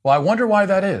progressive. Well, I wonder why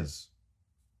that is.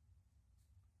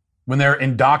 When they're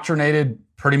indoctrinated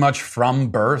pretty much from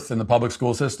birth in the public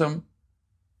school system,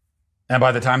 and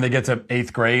by the time they get to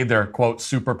 8th grade, they're, quote,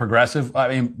 super progressive. I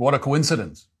mean, what a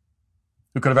coincidence.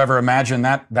 Who could have ever imagined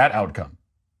that outcome?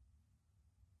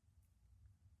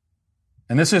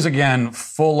 And this is, again,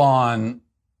 full-on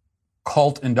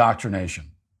cult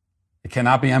indoctrination. It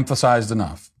cannot be emphasized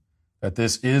enough that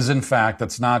this is, in fact,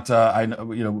 that's not,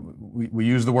 we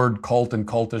use the word cult and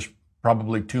cultish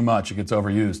probably too much. It gets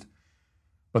overused.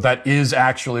 But that is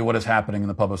actually what is happening in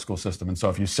the public school system. And so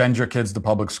if you send your kids to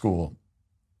public school,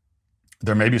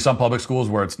 there may be some public schools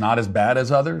where it's not as bad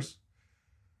as others,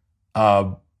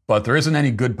 but there isn't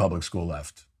any good public school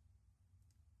left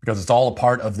because it's all a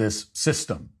part of this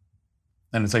system,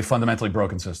 and it's a fundamentally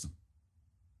broken system.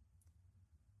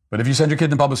 But if you send your kid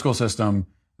in the public school system,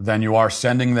 then you are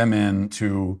sending them in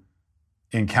to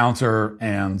encounter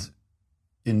and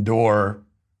endure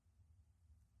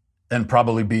and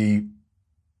probably be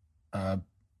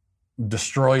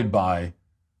destroyed by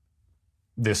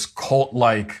this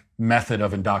cult-like method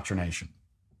of indoctrination.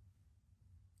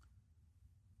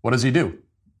 What does he do?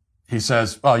 He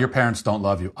says, well, your parents don't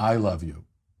love you. I love you.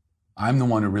 I'm the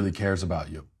one who really cares about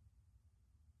you.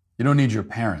 You don't need your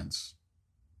parents.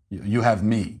 You have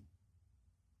me.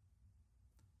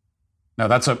 Now,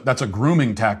 that's a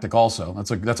grooming tactic also.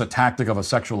 That's a tactic of a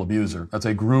sexual abuser. That's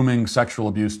a grooming sexual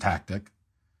abuse tactic.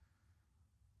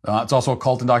 It's also a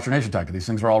cult indoctrination tactic. These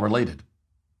things are all related.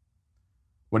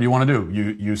 What do you want to do?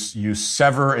 You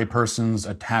sever a person's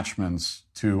attachments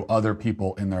to other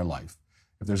people in their life.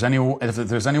 If there's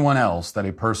anyone else that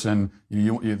a person,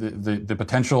 the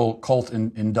potential cult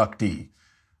inductee,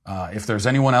 if there's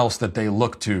anyone else that they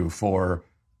look to for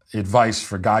advice,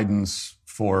 for guidance,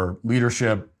 for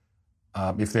leadership,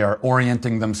 if they are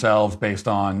orienting themselves based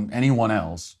on anyone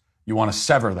else, you want to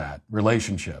sever that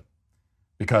relationship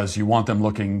because you want them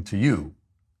looking to you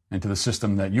and to the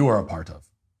system that you are a part of.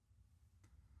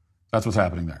 That's what's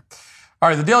happening there. All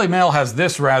right, the Daily Mail has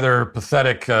this rather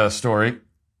pathetic story. It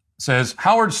says,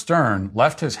 Howard Stern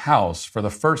left his house for the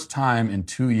first time in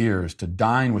 2 years to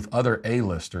dine with other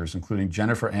A-listers, including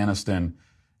Jennifer Aniston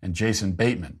and Jason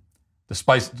Bateman,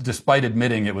 despite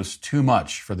admitting it was too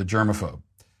much for the germaphobe.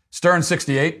 Stern,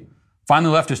 68,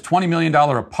 finally left his $20 million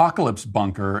apocalypse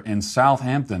bunker in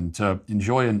Southampton to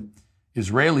enjoy an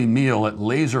Israeli meal at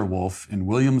Laser Wolf in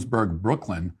Williamsburg,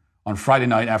 Brooklyn, on Friday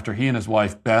night after he and his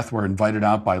wife, Beth, were invited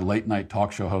out by late-night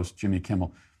talk show host Jimmy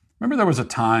Kimmel. Remember there was a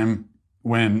time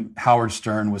when Howard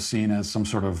Stern was seen as some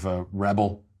sort of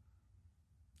rebel?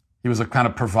 He was a kind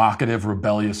of provocative,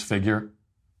 rebellious figure.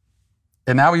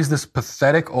 And now he's this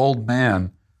pathetic old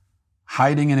man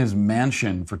hiding in his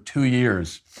mansion for 2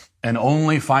 years and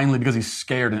only finally, because he's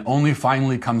scared, and only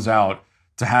finally comes out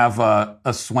to have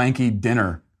a swanky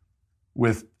dinner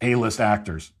with A-list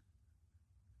actors.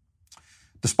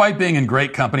 Despite being in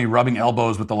great company, rubbing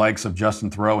elbows with the likes of Justin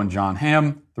Theroux and Jon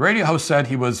Hamm, the radio host said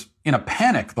he was in a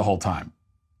panic the whole time.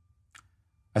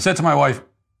 I said to my wife,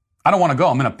 I don't want to go.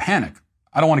 I'm in a panic.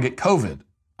 I don't want to get COVID.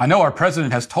 I know our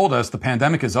president has told us the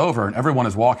pandemic is over and everyone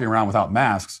is walking around without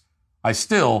masks. I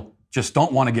still just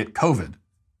don't want to get COVID.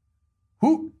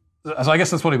 So I guess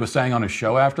that's what he was saying on his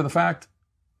show after the fact.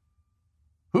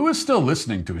 Who is still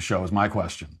listening to his show is my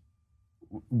question.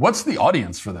 What's the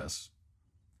audience for this?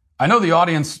 I know the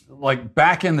audience, like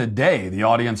back in the day, the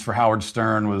audience for Howard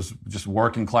Stern was just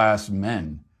working class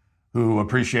men who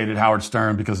appreciated Howard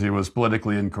Stern because he was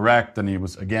politically incorrect and he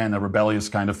was, again, a rebellious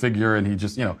kind of figure and he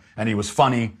just, and he was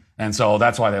funny. And so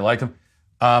that's why they liked him.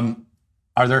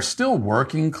 Are there still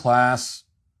working class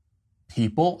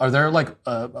people? Are there like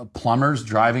plumbers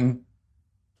driving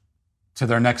to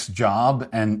their next job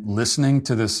and listening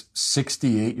to this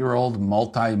 68-year-old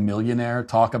multimillionaire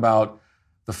talk about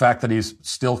the fact that he's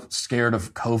still scared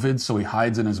of COVID, so he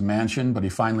hides in his mansion, but he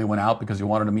finally went out because he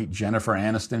wanted to meet Jennifer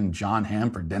Aniston and Jon Hamm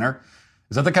for dinner?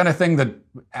 Is that the kind of thing that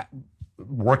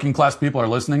working class people are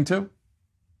listening to?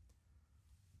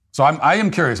 So I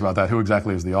am curious about that. Who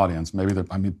exactly is the audience?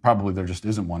 Probably there just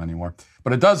isn't one anymore.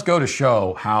 But it does go to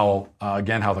show how,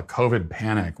 again, how the COVID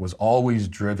panic was always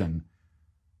driven,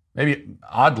 maybe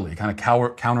oddly, kind of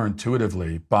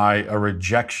counterintuitively, by a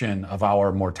rejection of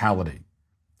our mortality.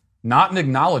 Not an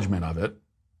acknowledgement of it,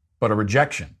 but a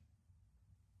rejection.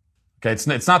 Okay, it's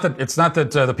not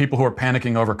that the people who are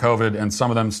panicking over COVID, and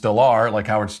some of them still are, like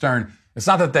Howard Stern, it's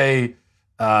not that they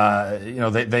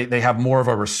have more of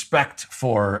a respect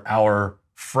for our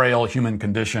frail human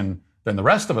condition than the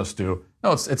rest of us do.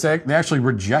 No, they actually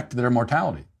reject their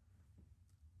mortality.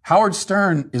 Howard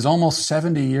Stern is almost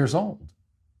 70 years old.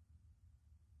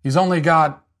 He's only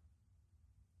got,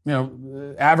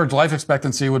 average life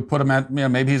expectancy would put him at,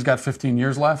 maybe he's got 15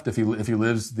 years left if he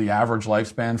lives the average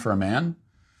lifespan for a man.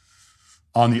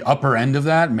 On the upper end of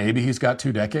that, maybe he's got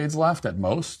 2 decades left at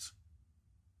most.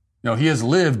 He has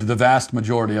lived the vast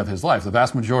majority of his life. The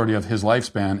vast majority of his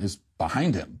lifespan is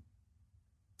behind him,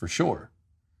 for sure.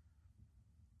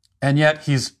 And yet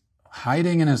he's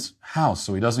hiding in his house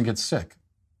so he doesn't get sick.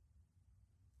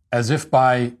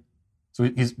 So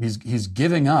he's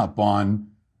giving up on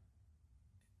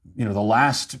the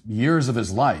last years of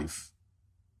his life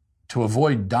to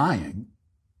avoid dying,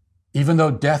 even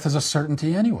though death is a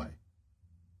certainty anyway.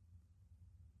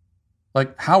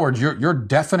 Like, Howard, you're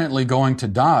definitely going to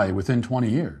die within 20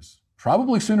 years,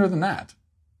 probably sooner than that.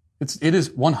 It is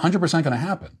 100% going to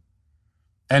happen.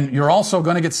 And you're also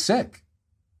going to get sick.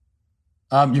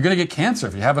 You're going to get cancer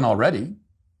if you haven't already.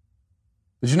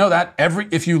 Did you know that?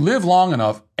 If you live long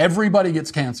enough, everybody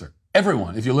gets cancer.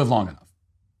 Everyone, if you live long enough.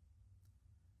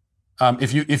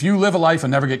 If you live a life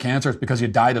and never get cancer, it's because you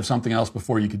died of something else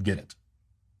before you could get it.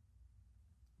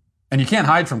 And you can't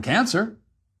hide from cancer.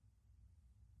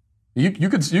 You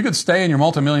could stay in your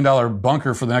multi-million-dollar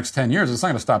bunker for the next 10 years. It's not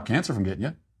going to stop cancer from getting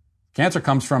you. Cancer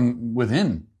comes from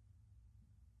within.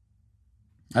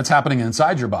 That's happening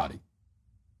inside your body.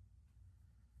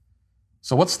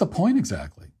 So what's the point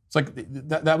exactly? It's like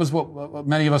that was what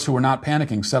many of us who were not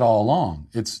panicking said all along.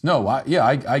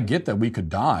 I get that we could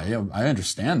die. I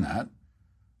understand that.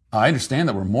 I understand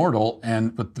that we're mortal,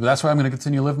 but that's why I'm going to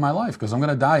continue to live my life, because I'm going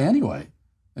to die anyway.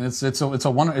 And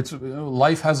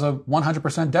life has a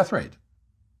 100% death rate.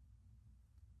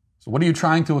 So what are you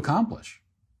trying to accomplish?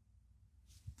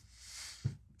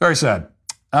 Very sad.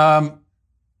 We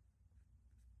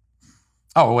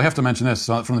have to mention this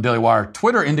from the Daily Wire.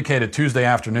 Twitter indicated Tuesday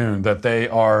afternoon that they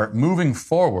are moving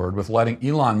forward with letting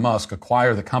Elon Musk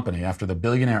acquire the company after the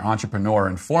billionaire entrepreneur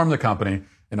informed the company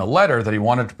in a letter that he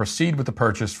wanted to proceed with the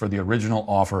purchase for the original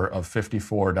offer of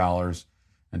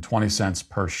 $54.20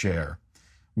 per share.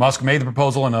 Musk made the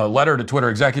proposal in a letter to Twitter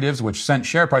executives, which sent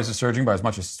share prices surging by as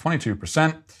much as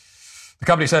 22%. The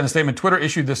company said in a statement, Twitter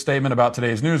issued this statement about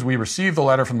today's news. We received the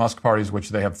letter from Musk parties, which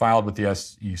they have filed with the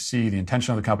SEC. The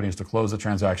intention of the company is to close the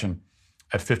transaction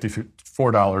at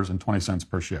 $54.20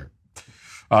 per share.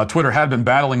 Twitter had been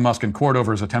battling Musk in court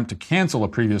over his attempt to cancel a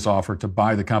previous offer to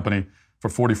buy the company for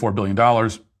 $44 billion.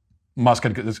 Musk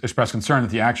had expressed concern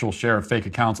that the actual share of fake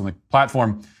accounts on the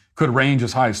platform could range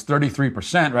as high as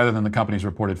 33% rather than the company's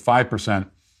reported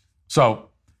 5%. So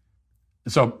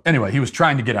anyway, he was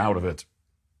trying to get out of it.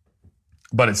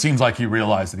 But it seems like he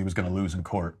realized that he was going to lose in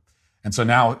court. And so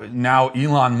now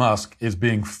Elon Musk is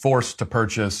being forced to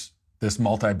purchase this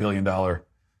multi-billion-dollar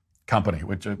company,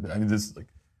 which, I mean, this is like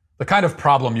the kind of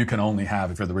problem you can only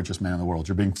have if you're the richest man in the world.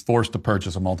 You're being forced to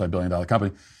purchase a multi-billion-dollar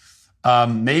company.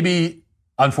 Maybe,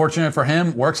 unfortunate for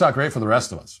him, works out great for the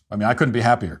rest of us. I mean, I couldn't be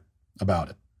happier about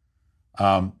it.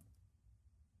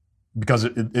 Because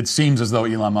it seems as though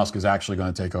Elon Musk is actually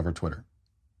going to take over Twitter.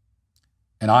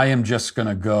 And I am just going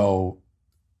to go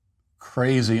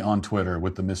crazy on Twitter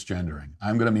with the misgendering.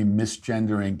 I'm going to be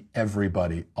misgendering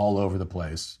everybody all over the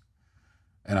place.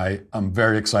 And I'm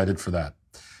very excited for that.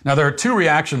 Now, there are two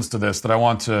reactions to this that I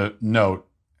want to note,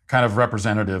 kind of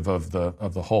representative of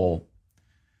the whole.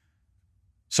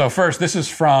 So first, this is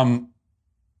from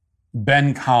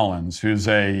Ben Collins, who's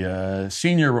a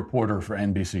senior reporter for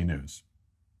NBC News.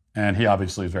 And he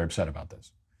obviously is very upset about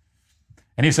this.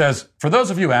 And he says, for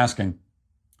those of you asking,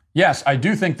 yes, I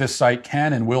do think this site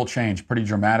can and will change pretty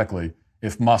dramatically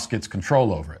if Musk gets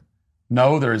control over it.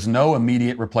 No, there is no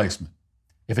immediate replacement.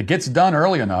 If it gets done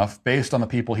early enough, based on the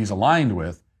people he's aligned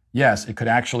with, yes, it could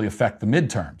actually affect the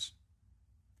midterms.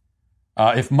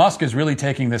 If Musk is really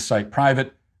taking this site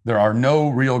private, there are no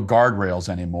real guardrails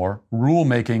anymore.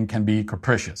 Rulemaking can be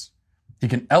capricious. He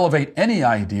can elevate any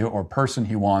idea or person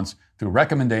he wants through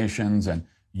recommendations and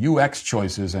UX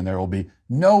choices, and there will be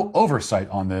no oversight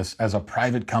on this as a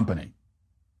private company.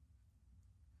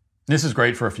 This is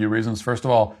great for a few reasons. First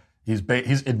of all, he's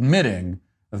admitting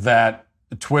that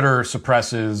Twitter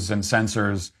suppresses and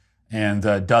censors and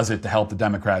does it to help the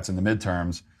Democrats in the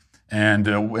midterms.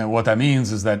 And what that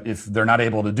means is that if they're not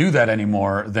able to do that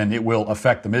anymore, then it will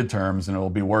affect the midterms and it will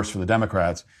be worse for the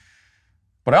Democrats.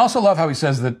 But I also love how he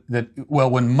says that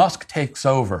when Musk takes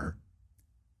over,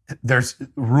 there's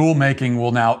rulemaking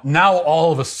will now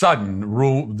all of a sudden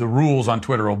the rules on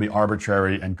Twitter will be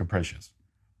arbitrary and capricious.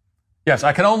 Yes,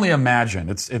 I can only imagine.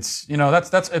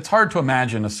 It's hard to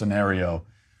imagine a scenario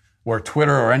where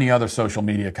Twitter or any other social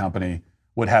media company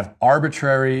would have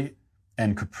arbitrary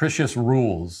and capricious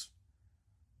rules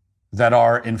that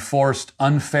are enforced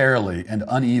unfairly and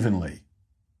unevenly,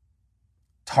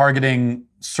 targeting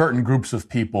certain groups of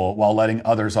people while letting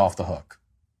others off the hook.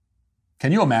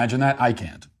 Can you imagine that? I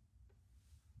can't.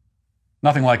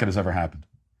 Nothing like it has ever happened.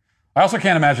 I also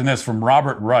can't imagine this from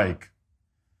Robert Reich,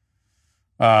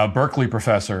 Berkeley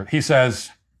professor. He says,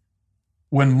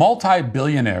 when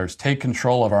multi-billionaires take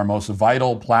control of our most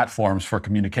vital platforms for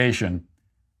communication,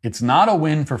 it's not a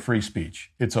win for free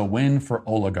speech. It's a win for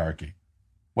oligarchy.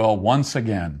 Well, once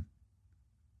again,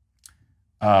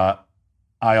 I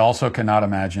also cannot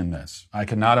imagine this. I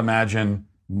cannot imagine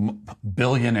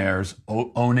billionaires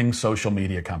owning social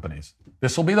media companies.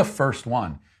 This will be the first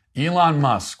one. Elon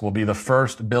Musk will be the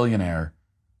first billionaire.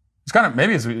 It's kind of,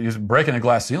 maybe he's breaking a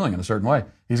glass ceiling in a certain way.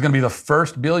 He's going to be the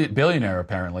first billionaire,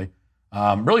 apparently,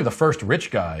 really the first rich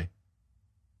guy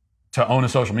to own a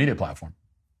social media platform.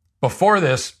 Before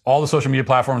this, all the social media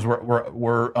platforms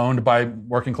were owned by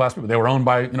working class people. They were owned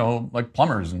by, like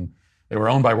plumbers, and they were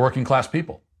owned by working class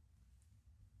people.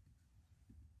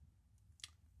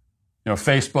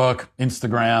 Facebook,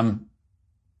 Instagram,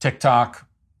 TikTok,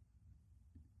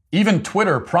 even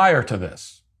Twitter prior to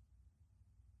this.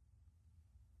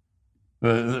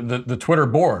 The Twitter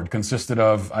board consisted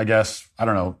of,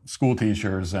 school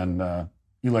teachers and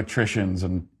electricians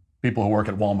and people who work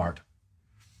at Walmart,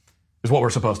 is what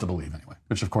we're supposed to believe anyway,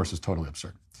 which of course is totally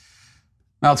absurd.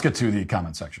 Now let's get to the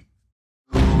comment section.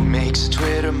 Who makes a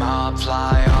Twitter mob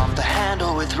fly off the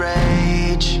handle with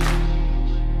rage?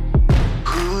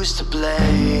 Who's to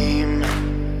blame?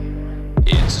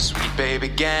 It's a sweet baby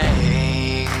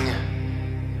gang.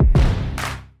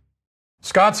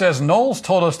 Scott says, Knowles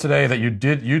told us today that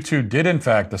you two did in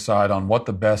fact decide on what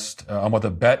the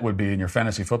bet would be in your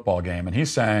fantasy football game. And he's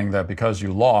saying that because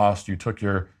you lost, he took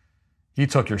your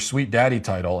Sweet Daddy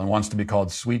title and wants to be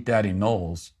called Sweet Daddy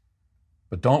Knowles.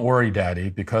 But don't worry, Daddy,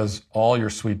 because all your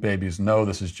sweet babies know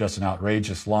this is just an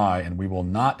outrageous lie and we will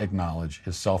not acknowledge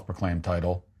his self-proclaimed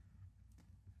title.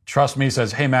 Trust Me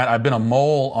says, hey, Matt, I've been a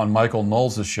mole on Michael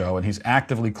Knowles' show and he's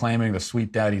actively claiming the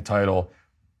Sweet Daddy title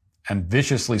and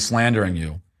viciously slandering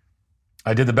you.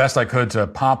 I did the best I could to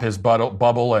pop his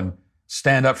bubble and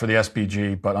stand up for the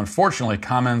SPG, but unfortunately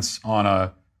comments on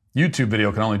a YouTube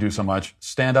video can only do so much.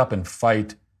 Stand up and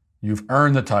fight. You've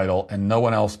earned the title and no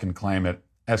one else can claim it.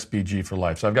 SPG for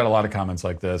life. So I've got a lot of comments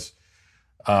like this.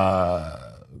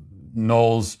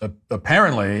 Knowles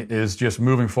apparently is just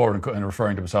moving forward and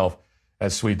referring to himself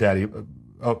as Sweet Daddy,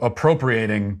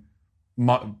 appropriating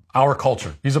our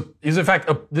culture. He's in fact,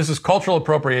 this is cultural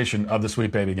appropriation of the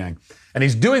Sweet Baby Gang. And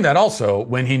he's doing that also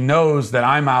when he knows that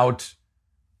I'm out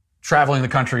traveling the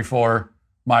country for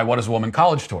my What is a Woman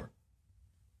college tour.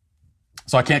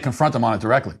 So I can't confront him on it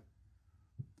directly.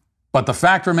 But the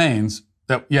fact remains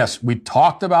that, yes, we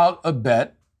talked about a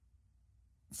bet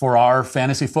for our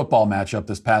fantasy football matchup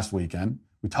this past weekend.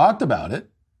 We talked about it,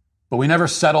 but we never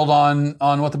settled on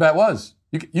what the bet was.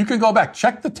 You can go back,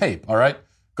 check the tape, all right?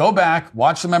 Go back,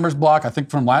 watch the members block, I think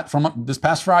from this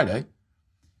past Friday.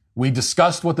 We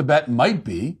discussed what the bet might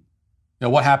be,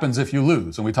 what happens if you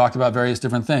lose, and we talked about various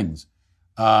different things.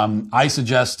 I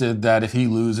suggested that if he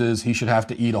loses, he should have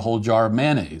to eat a whole jar of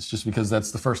mayonnaise, just because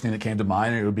that's the first thing that came to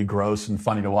mind, and it would be gross and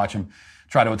funny to watch him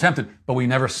try to attempt it. But we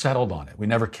never settled on it. We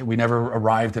never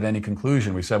arrived at any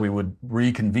conclusion. We said we would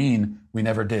reconvene. We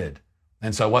never did.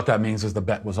 And so what that means is the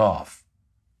bet was off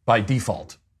by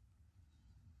default.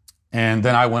 And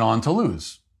then I went on to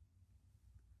lose.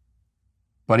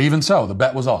 But even so, the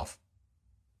bet was off.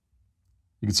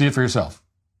 You can see it for yourself.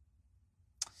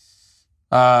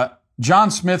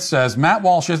 John Smith says, Matt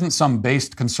Walsh isn't some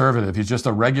based conservative. He's just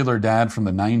a regular dad from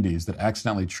the 90s that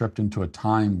accidentally tripped into a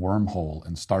time wormhole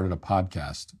and started a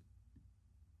podcast.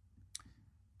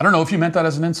 I don't know if you meant that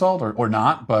as an insult or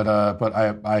not, but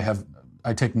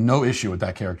I take no issue with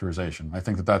that characterization. I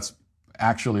think that that's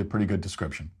actually a pretty good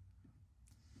description.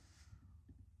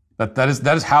 That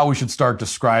is how we should start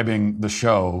describing the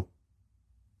show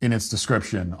in its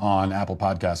description on Apple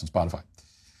Podcasts and Spotify.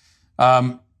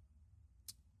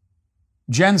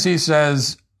 Jen C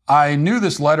says, I knew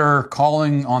this letter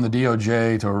calling on the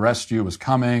DOJ to arrest you was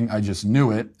coming. I just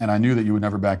knew it, and I knew that you would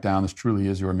never back down. This truly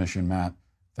is your mission, Matt.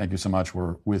 Thank you so much.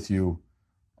 We're with you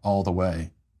all the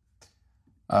way.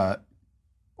 Well,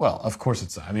 of course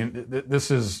it's, I mean,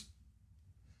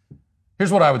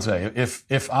 here's what I would say.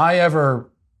 If I ever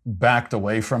backed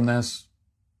away from this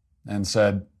and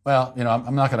said, well,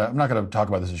 I'm not gonna talk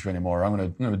about this issue anymore. I'm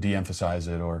gonna de-emphasize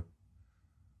it, or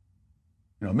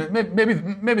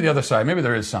maybe the other side, maybe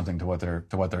there is something to what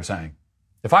they're saying.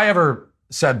 If I ever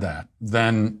said that,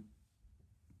 then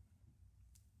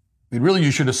you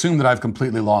should assume that I've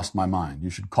completely lost my mind. You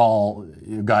should call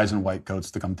you guys in white coats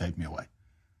to come take me away,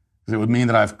 because it would mean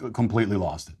that I've completely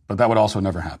lost it. But that would also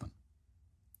never happen.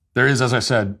 There is, as I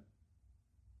said,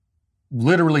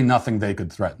 literally nothing they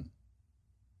could threaten,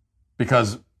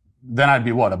 because then I'd be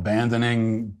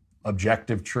abandoning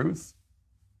objective truth.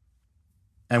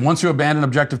 And once you abandon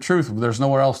objective truth, there's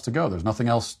nowhere else to go. There's nothing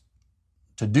else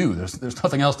to do. There's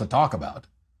nothing else to talk about.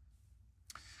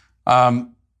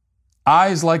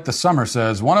 Eyes Like the Summer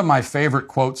says, one of my favorite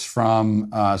quotes from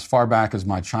as far back as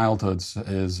my childhood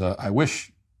is,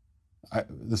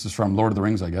 this is from Lord of the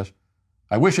Rings, I guess.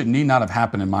 I wish it need not have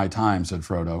happened in my time, said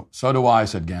Frodo. So do I,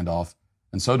 said Gandalf.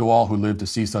 And so do all who live to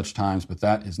see such times, but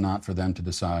that is not for them to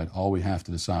decide. All we have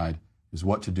to decide is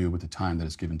what to do with the time that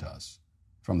is given to us.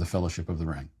 From the Fellowship of the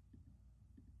Ring.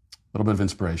 A little bit of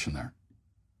inspiration there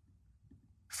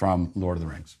from Lord of the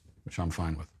Rings, which I'm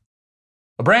fine with.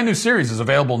 A brand new series is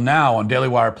available now on Daily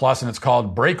Wire Plus, and it's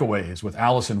called Breakaways with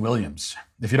Allison Williams.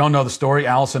 If you don't know the story,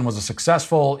 Allison was a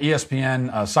successful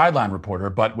ESPN sideline reporter,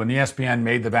 but when ESPN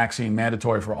made the vaccine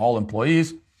mandatory for all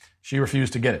employees, she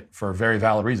refused to get it for a very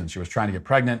valid reason. She was trying to get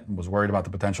pregnant and was worried about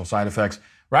the potential side effects.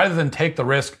 Rather than take the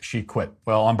risk, she quit.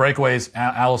 Well, on Breakaways,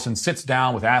 Allison sits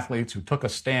down with athletes who took a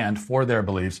stand for their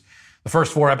beliefs. The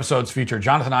first 4 episodes feature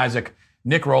Jonathan Isaac,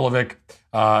 Nick Rolovic,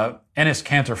 Enes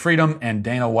Kanter Freedom, and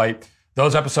Dana White.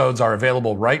 Those episodes are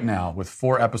available right now, with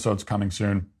 4 more episodes coming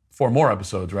soon.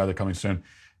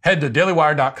 Head to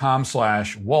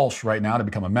dailywire.com/Walsh right now to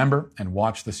become a member and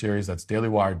watch the series. That's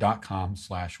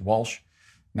dailywire.com/Walsh.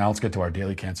 Now let's get to our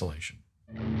daily cancellation.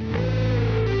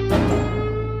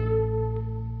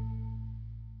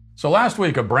 So last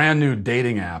week, a brand new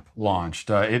dating app launched.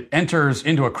 It enters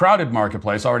into a crowded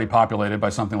marketplace already populated by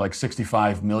something like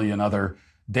 65 million other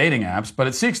dating apps, but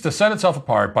it seeks to set itself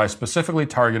apart by specifically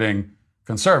targeting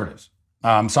conservatives.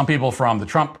 Some people from the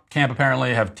Trump camp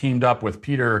apparently have teamed up with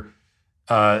Peter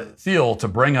Thiel to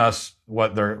bring us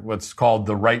what's called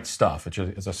The Right Stuff, which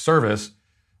is a service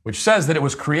which says that it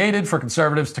was created for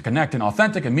conservatives to connect in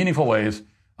authentic and meaningful ways.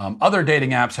 Other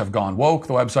dating apps have gone woke,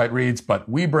 the website reads, but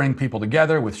we bring people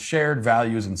together with shared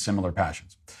values and similar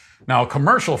passions. Now, a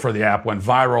commercial for the app went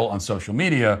viral on social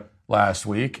media last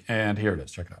week, and here it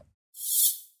is. Check it out.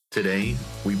 Today,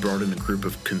 we brought in a group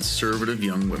of conservative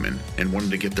young women and wanted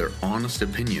to get their honest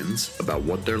opinions about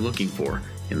what they're looking for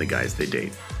in the guys they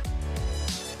date.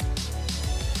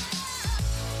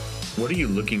 What are you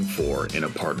looking for in a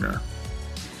partner?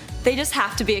 They just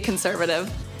have to be a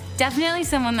conservative. Definitely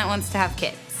someone that wants to have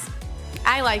kids.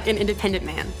 I like an independent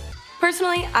man.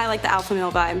 Personally, I like the alpha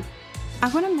male vibe. I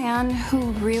want a man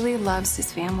who really loves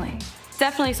his family.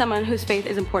 Definitely someone whose faith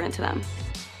is important to them.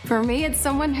 For me, it's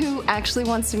someone who actually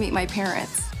wants to meet my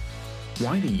parents.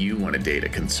 Why do you want to date a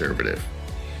conservative?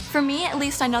 For me, at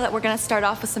least I know that we're going to start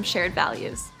off with some shared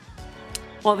values.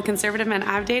 Well, the conservative men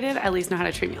I've dated at least know how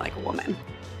to treat me like a woman.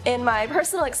 In my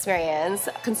personal experience,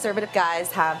 conservative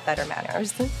guys have better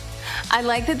manners. I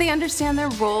like that they understand their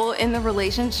role in the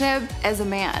relationship as a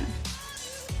man.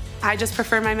 I just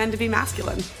prefer my men to be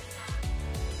masculine.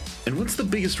 And what's the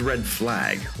biggest red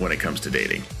flag when it comes to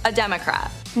dating? A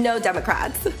Democrat. No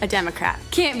Democrats. A Democrat.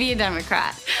 Can't be a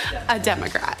Democrat. A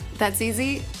Democrat. That's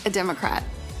easy. A Democrat.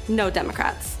 No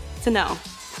Democrats. It's a no.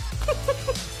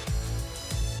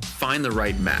 Find the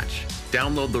right match.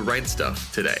 Download The Right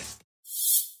Stuff today.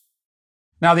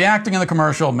 Now, the acting in the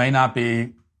commercial may not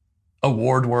be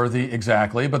award-worthy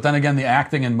exactly, but then again, the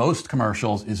acting in most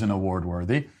commercials isn't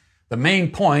award-worthy. The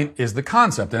main point is the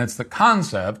concept, and it's the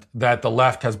concept that the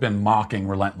left has been mocking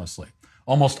relentlessly.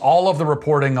 Almost all of the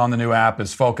reporting on the new app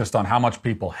is focused on how much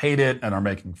people hate it and are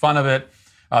making fun of it.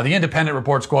 The Independent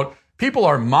reports, quote, people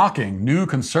are mocking new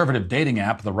conservative dating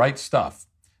app, The Right Stuff.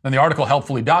 And the article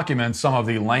helpfully documents some of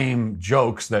the lame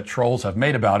jokes that trolls have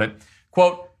made about it.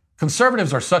 Quote,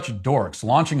 conservatives are such dorks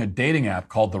launching a dating app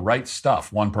called The Right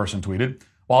Stuff, one person tweeted,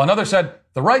 while another said,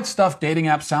 The Right Stuff dating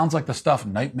app sounds like the stuff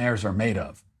nightmares are made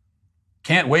of.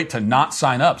 Can't wait to not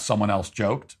sign up, someone else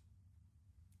joked.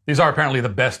 These are apparently the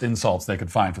best insults they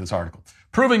could find for this article.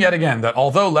 Proving yet again that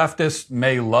although leftists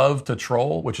may love to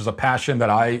troll, which is a passion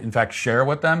that I, in fact, share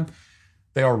with them,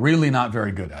 they are really not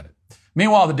very good at it.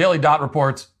 Meanwhile, the Daily Dot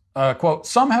reports, quote,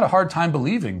 some had a hard time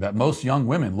believing that most young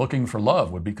women looking for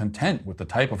love would be content with the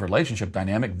type of relationship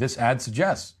dynamic this ad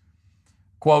suggests.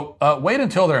 Quote, wait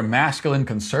until their masculine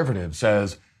conservative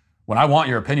says, when I want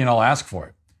your opinion, I'll ask for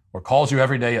it, or calls you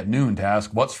every day at noon to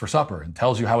ask what's for supper and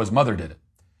tells you how his mother did it.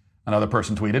 Another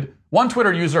person tweeted, one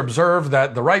Twitter user observed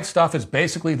that The Right Stuff is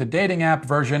basically the dating app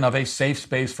version of a safe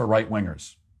space for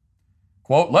right-wingers.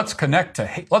 Quote, let's connect to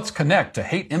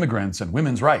hate immigrants and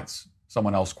women's rights,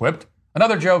 someone else quipped.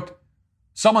 Another joked,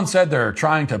 someone said they're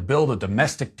trying to build a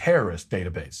domestic terrorist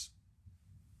database.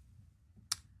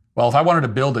 Well, if I wanted to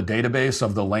build a database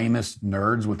of the lamest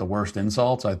nerds with the worst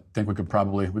insults, I think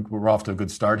we're off to a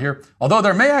good start here. Although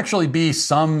there may actually be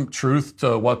some truth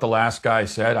to what the last guy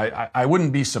said. I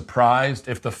wouldn't be surprised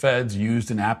if the feds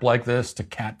used an app like this to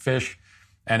catfish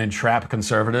and entrap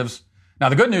conservatives. Now,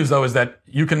 the good news, though, is that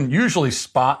you can usually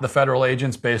spot the federal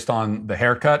agents based on the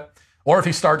haircut. Or if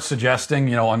he starts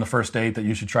suggesting, on the first date that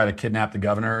you should try to kidnap the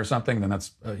governor or something, then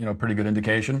that's, a pretty good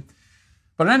indication.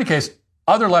 But in any case,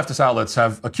 other leftist outlets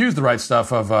have accused The Right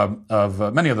Stuff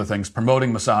of many other things,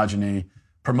 promoting misogyny,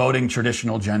 promoting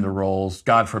traditional gender roles,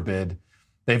 God forbid.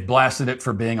 They've blasted it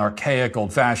for being archaic,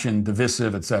 old-fashioned,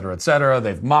 divisive, et cetera, et cetera.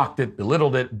 They've mocked it,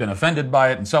 belittled it, been offended by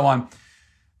it, and so on.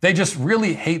 They just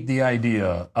really hate the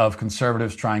idea of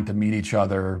conservatives trying to meet each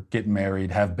other, get married,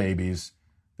 have babies.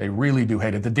 They really do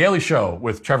hate it. The Daily Show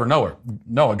with Trevor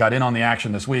Noah got in on the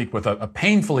action this week with a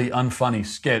painfully unfunny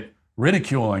skit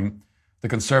ridiculing the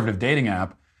conservative dating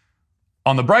app.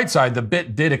 On the bright side, the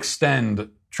bit did extend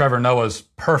Trevor Noah's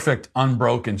perfect,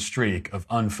 unbroken streak of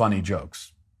unfunny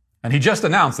jokes. And he just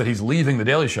announced that he's leaving The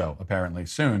Daily Show, apparently,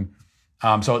 soon.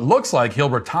 So it looks like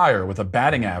he'll retire with a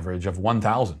batting average of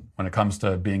 1,000 when it comes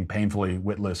to being painfully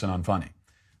witless and unfunny.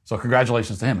 So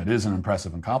congratulations to him. It is an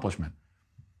impressive accomplishment.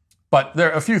 But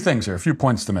there are a few things here, a few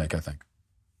points to make, I think.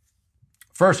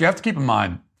 First, you have to keep in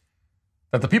mind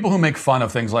that the people who make fun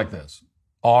of things like this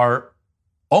are,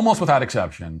 almost without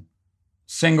exception,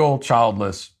 single,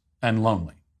 childless, and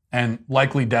lonely, and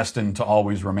likely destined to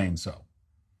always remain so.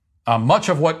 Much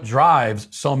of what drives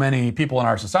so many people in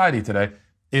our society today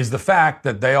is the fact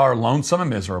that they are lonesome and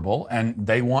miserable, and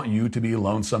they want you to be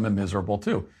lonesome and miserable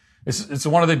too. It's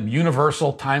one of the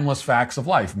universal, timeless facts of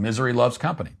life. Misery loves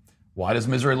company. Why does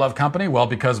misery love company? Well,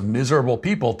 because miserable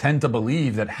people tend to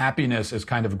believe that happiness is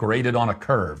kind of graded on a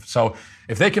curve. So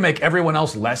if they can make everyone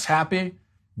else less happy,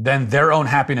 then their own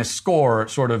happiness score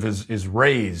sort of is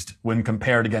raised when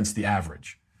compared against the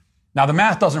average. Now, the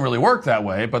math doesn't really work that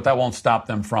way, but that won't stop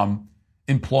them from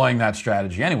employing that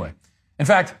strategy anyway. In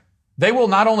fact, they will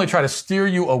not only try to steer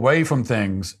you away from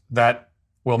things that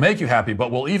will make you happy,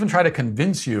 but will even try to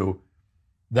convince you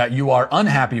that you are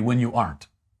unhappy when you aren't.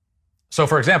 So,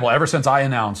 for example, ever since I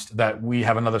announced that we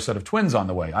have another set of twins on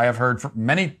the way, I have heard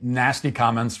many nasty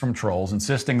comments from trolls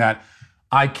insisting that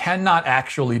I cannot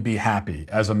actually be happy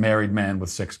as a married man with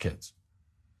 6 kids.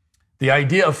 The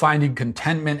idea of finding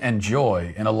contentment and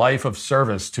joy in a life of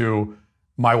service to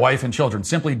my wife and children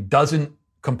simply doesn't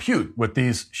compute with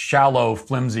these shallow,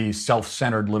 flimsy,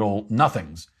 self-centered little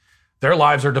nothings. Their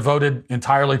lives are devoted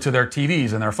entirely to their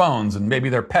TVs and their phones and maybe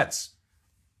their pets.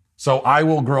 So I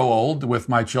will grow old with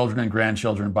my children and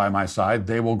grandchildren by my side.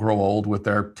 They will grow old with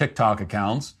their TikTok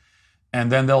accounts,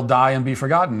 and then they'll die and be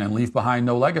forgotten and leave behind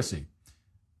no legacy.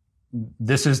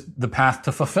 This is the path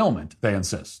to fulfillment, they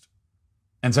insist.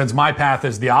 And since my path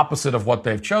is the opposite of what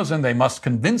they've chosen, they must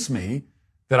convince me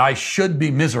that I should be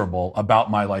miserable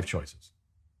about my life choices.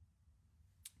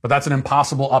 But that's an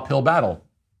impossible uphill battle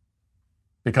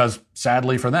because,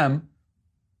 sadly for them,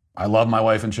 I love my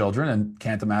wife and children and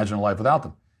can't imagine a life without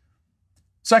them.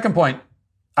 Second point,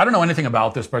 I don't know anything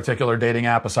about this particular dating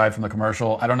app aside from the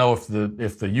commercial. I don't know if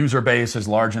the user base is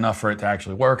large enough for it to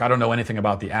actually work. I don't know anything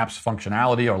about the app's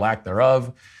functionality or lack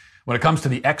thereof. When it comes to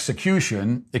the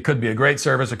execution, it could be a great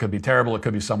service, it could be terrible, it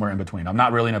could be somewhere in between. I'm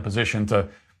not really in a position to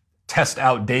test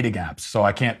out dating apps, so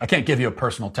I can't give you a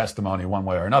personal testimony one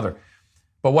way or another.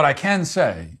 But what I can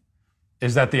say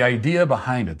is that the idea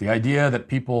behind it, the idea that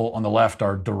people on the left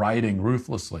are deriding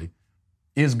ruthlessly,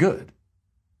 is good.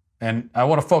 And I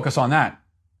want to focus on that,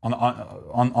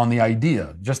 on the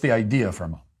idea, just the idea for a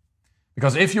moment.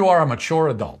 Because if you are a mature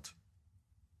adult,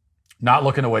 not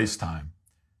looking to waste time,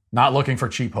 not looking for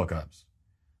cheap hookups,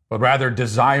 but rather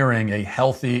desiring a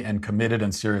healthy and committed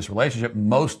and serious relationship,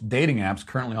 most dating apps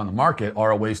currently on the market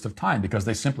are a waste of time because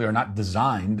they simply are not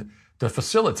designed to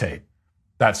facilitate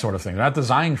that sort of thing. They're not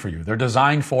designed for you. They're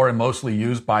designed for and mostly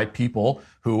used by people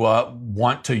who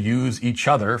want to use each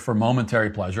other for momentary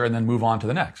pleasure and then move on to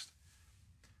the next.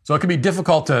 So it can be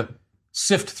difficult to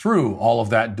sift through all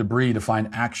of that debris to find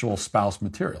actual spouse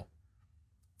material.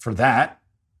 For that,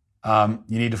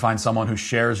 you need to find someone who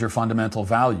shares your fundamental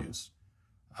values.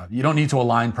 You don't need to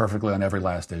align perfectly on every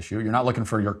last issue. You're not looking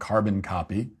for your carbon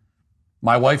copy.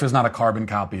 My wife is not a carbon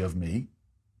copy of me.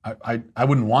 I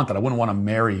wouldn't want that. I wouldn't want to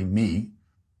marry me.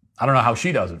 I don't know how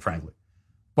she does it, frankly.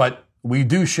 But we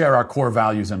do share our core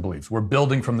values and beliefs. We're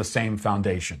building from the same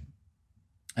foundation.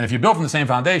 And if you build from the same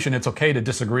foundation, it's okay to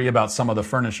disagree about some of the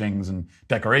furnishings and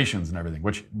decorations and everything,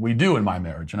 which we do in my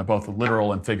marriage in both a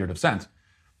literal and figurative sense.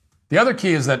 The other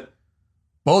key is that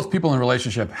both people in a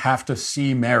relationship have to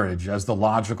see marriage as the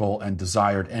logical and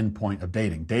desired endpoint of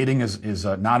dating. Dating is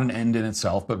not an end in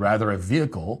itself, but rather a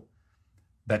vehicle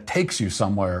that takes you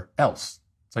somewhere else.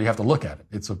 So you have to look at it.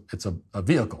 It's a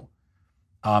vehicle.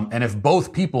 And if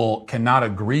both people cannot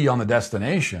agree on the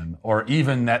destination, or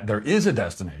even that there is a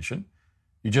destination,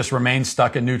 you just remain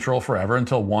stuck in neutral forever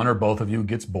until one or both of you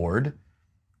gets bored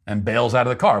and bails out of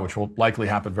the car, which will likely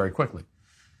happen very quickly.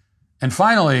 And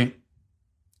finally,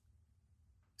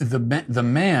 the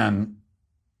man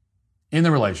in the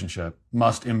relationship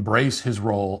must embrace his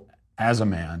role as a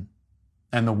man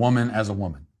and the woman as a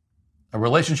woman. A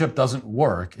relationship doesn't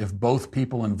work if both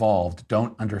people involved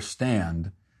don't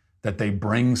understand that they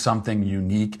bring something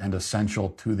unique and essential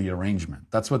to the arrangement.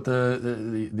 That's what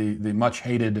the much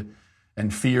hated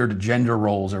and feared gender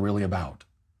roles are really about.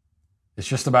 It's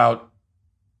just about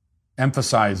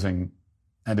emphasizing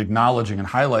and acknowledging and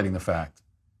highlighting the fact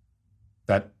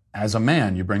that as a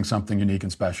man, you bring something unique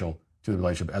and special to the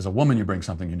relationship. As a woman, you bring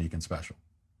something unique and special.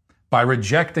 By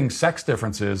rejecting sex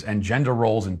differences and gender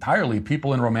roles entirely,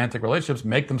 people in romantic relationships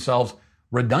make themselves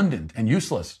redundant and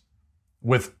useless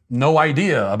with no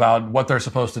idea about what they're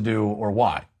supposed to do or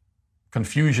why.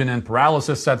 Confusion and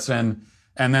paralysis sets in,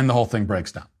 and then the whole thing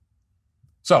breaks down.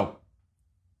 So,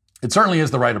 it certainly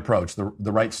is the right approach, the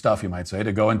right stuff, you might say,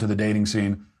 to go into the dating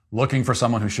scene looking for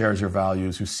someone who shares your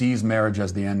values, who sees marriage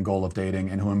as the end goal of dating,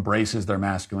 and who embraces their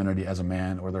masculinity as a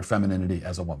man or their femininity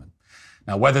as a woman.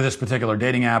 Now, whether this particular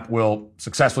dating app will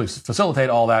successfully facilitate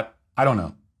all that, I don't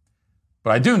know.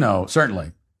 But I do know,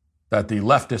 certainly, that the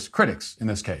leftist critics in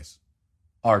this case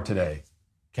are today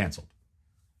canceled.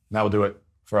 And that will do it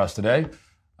for us today.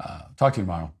 Talk to you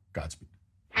tomorrow. Godspeed.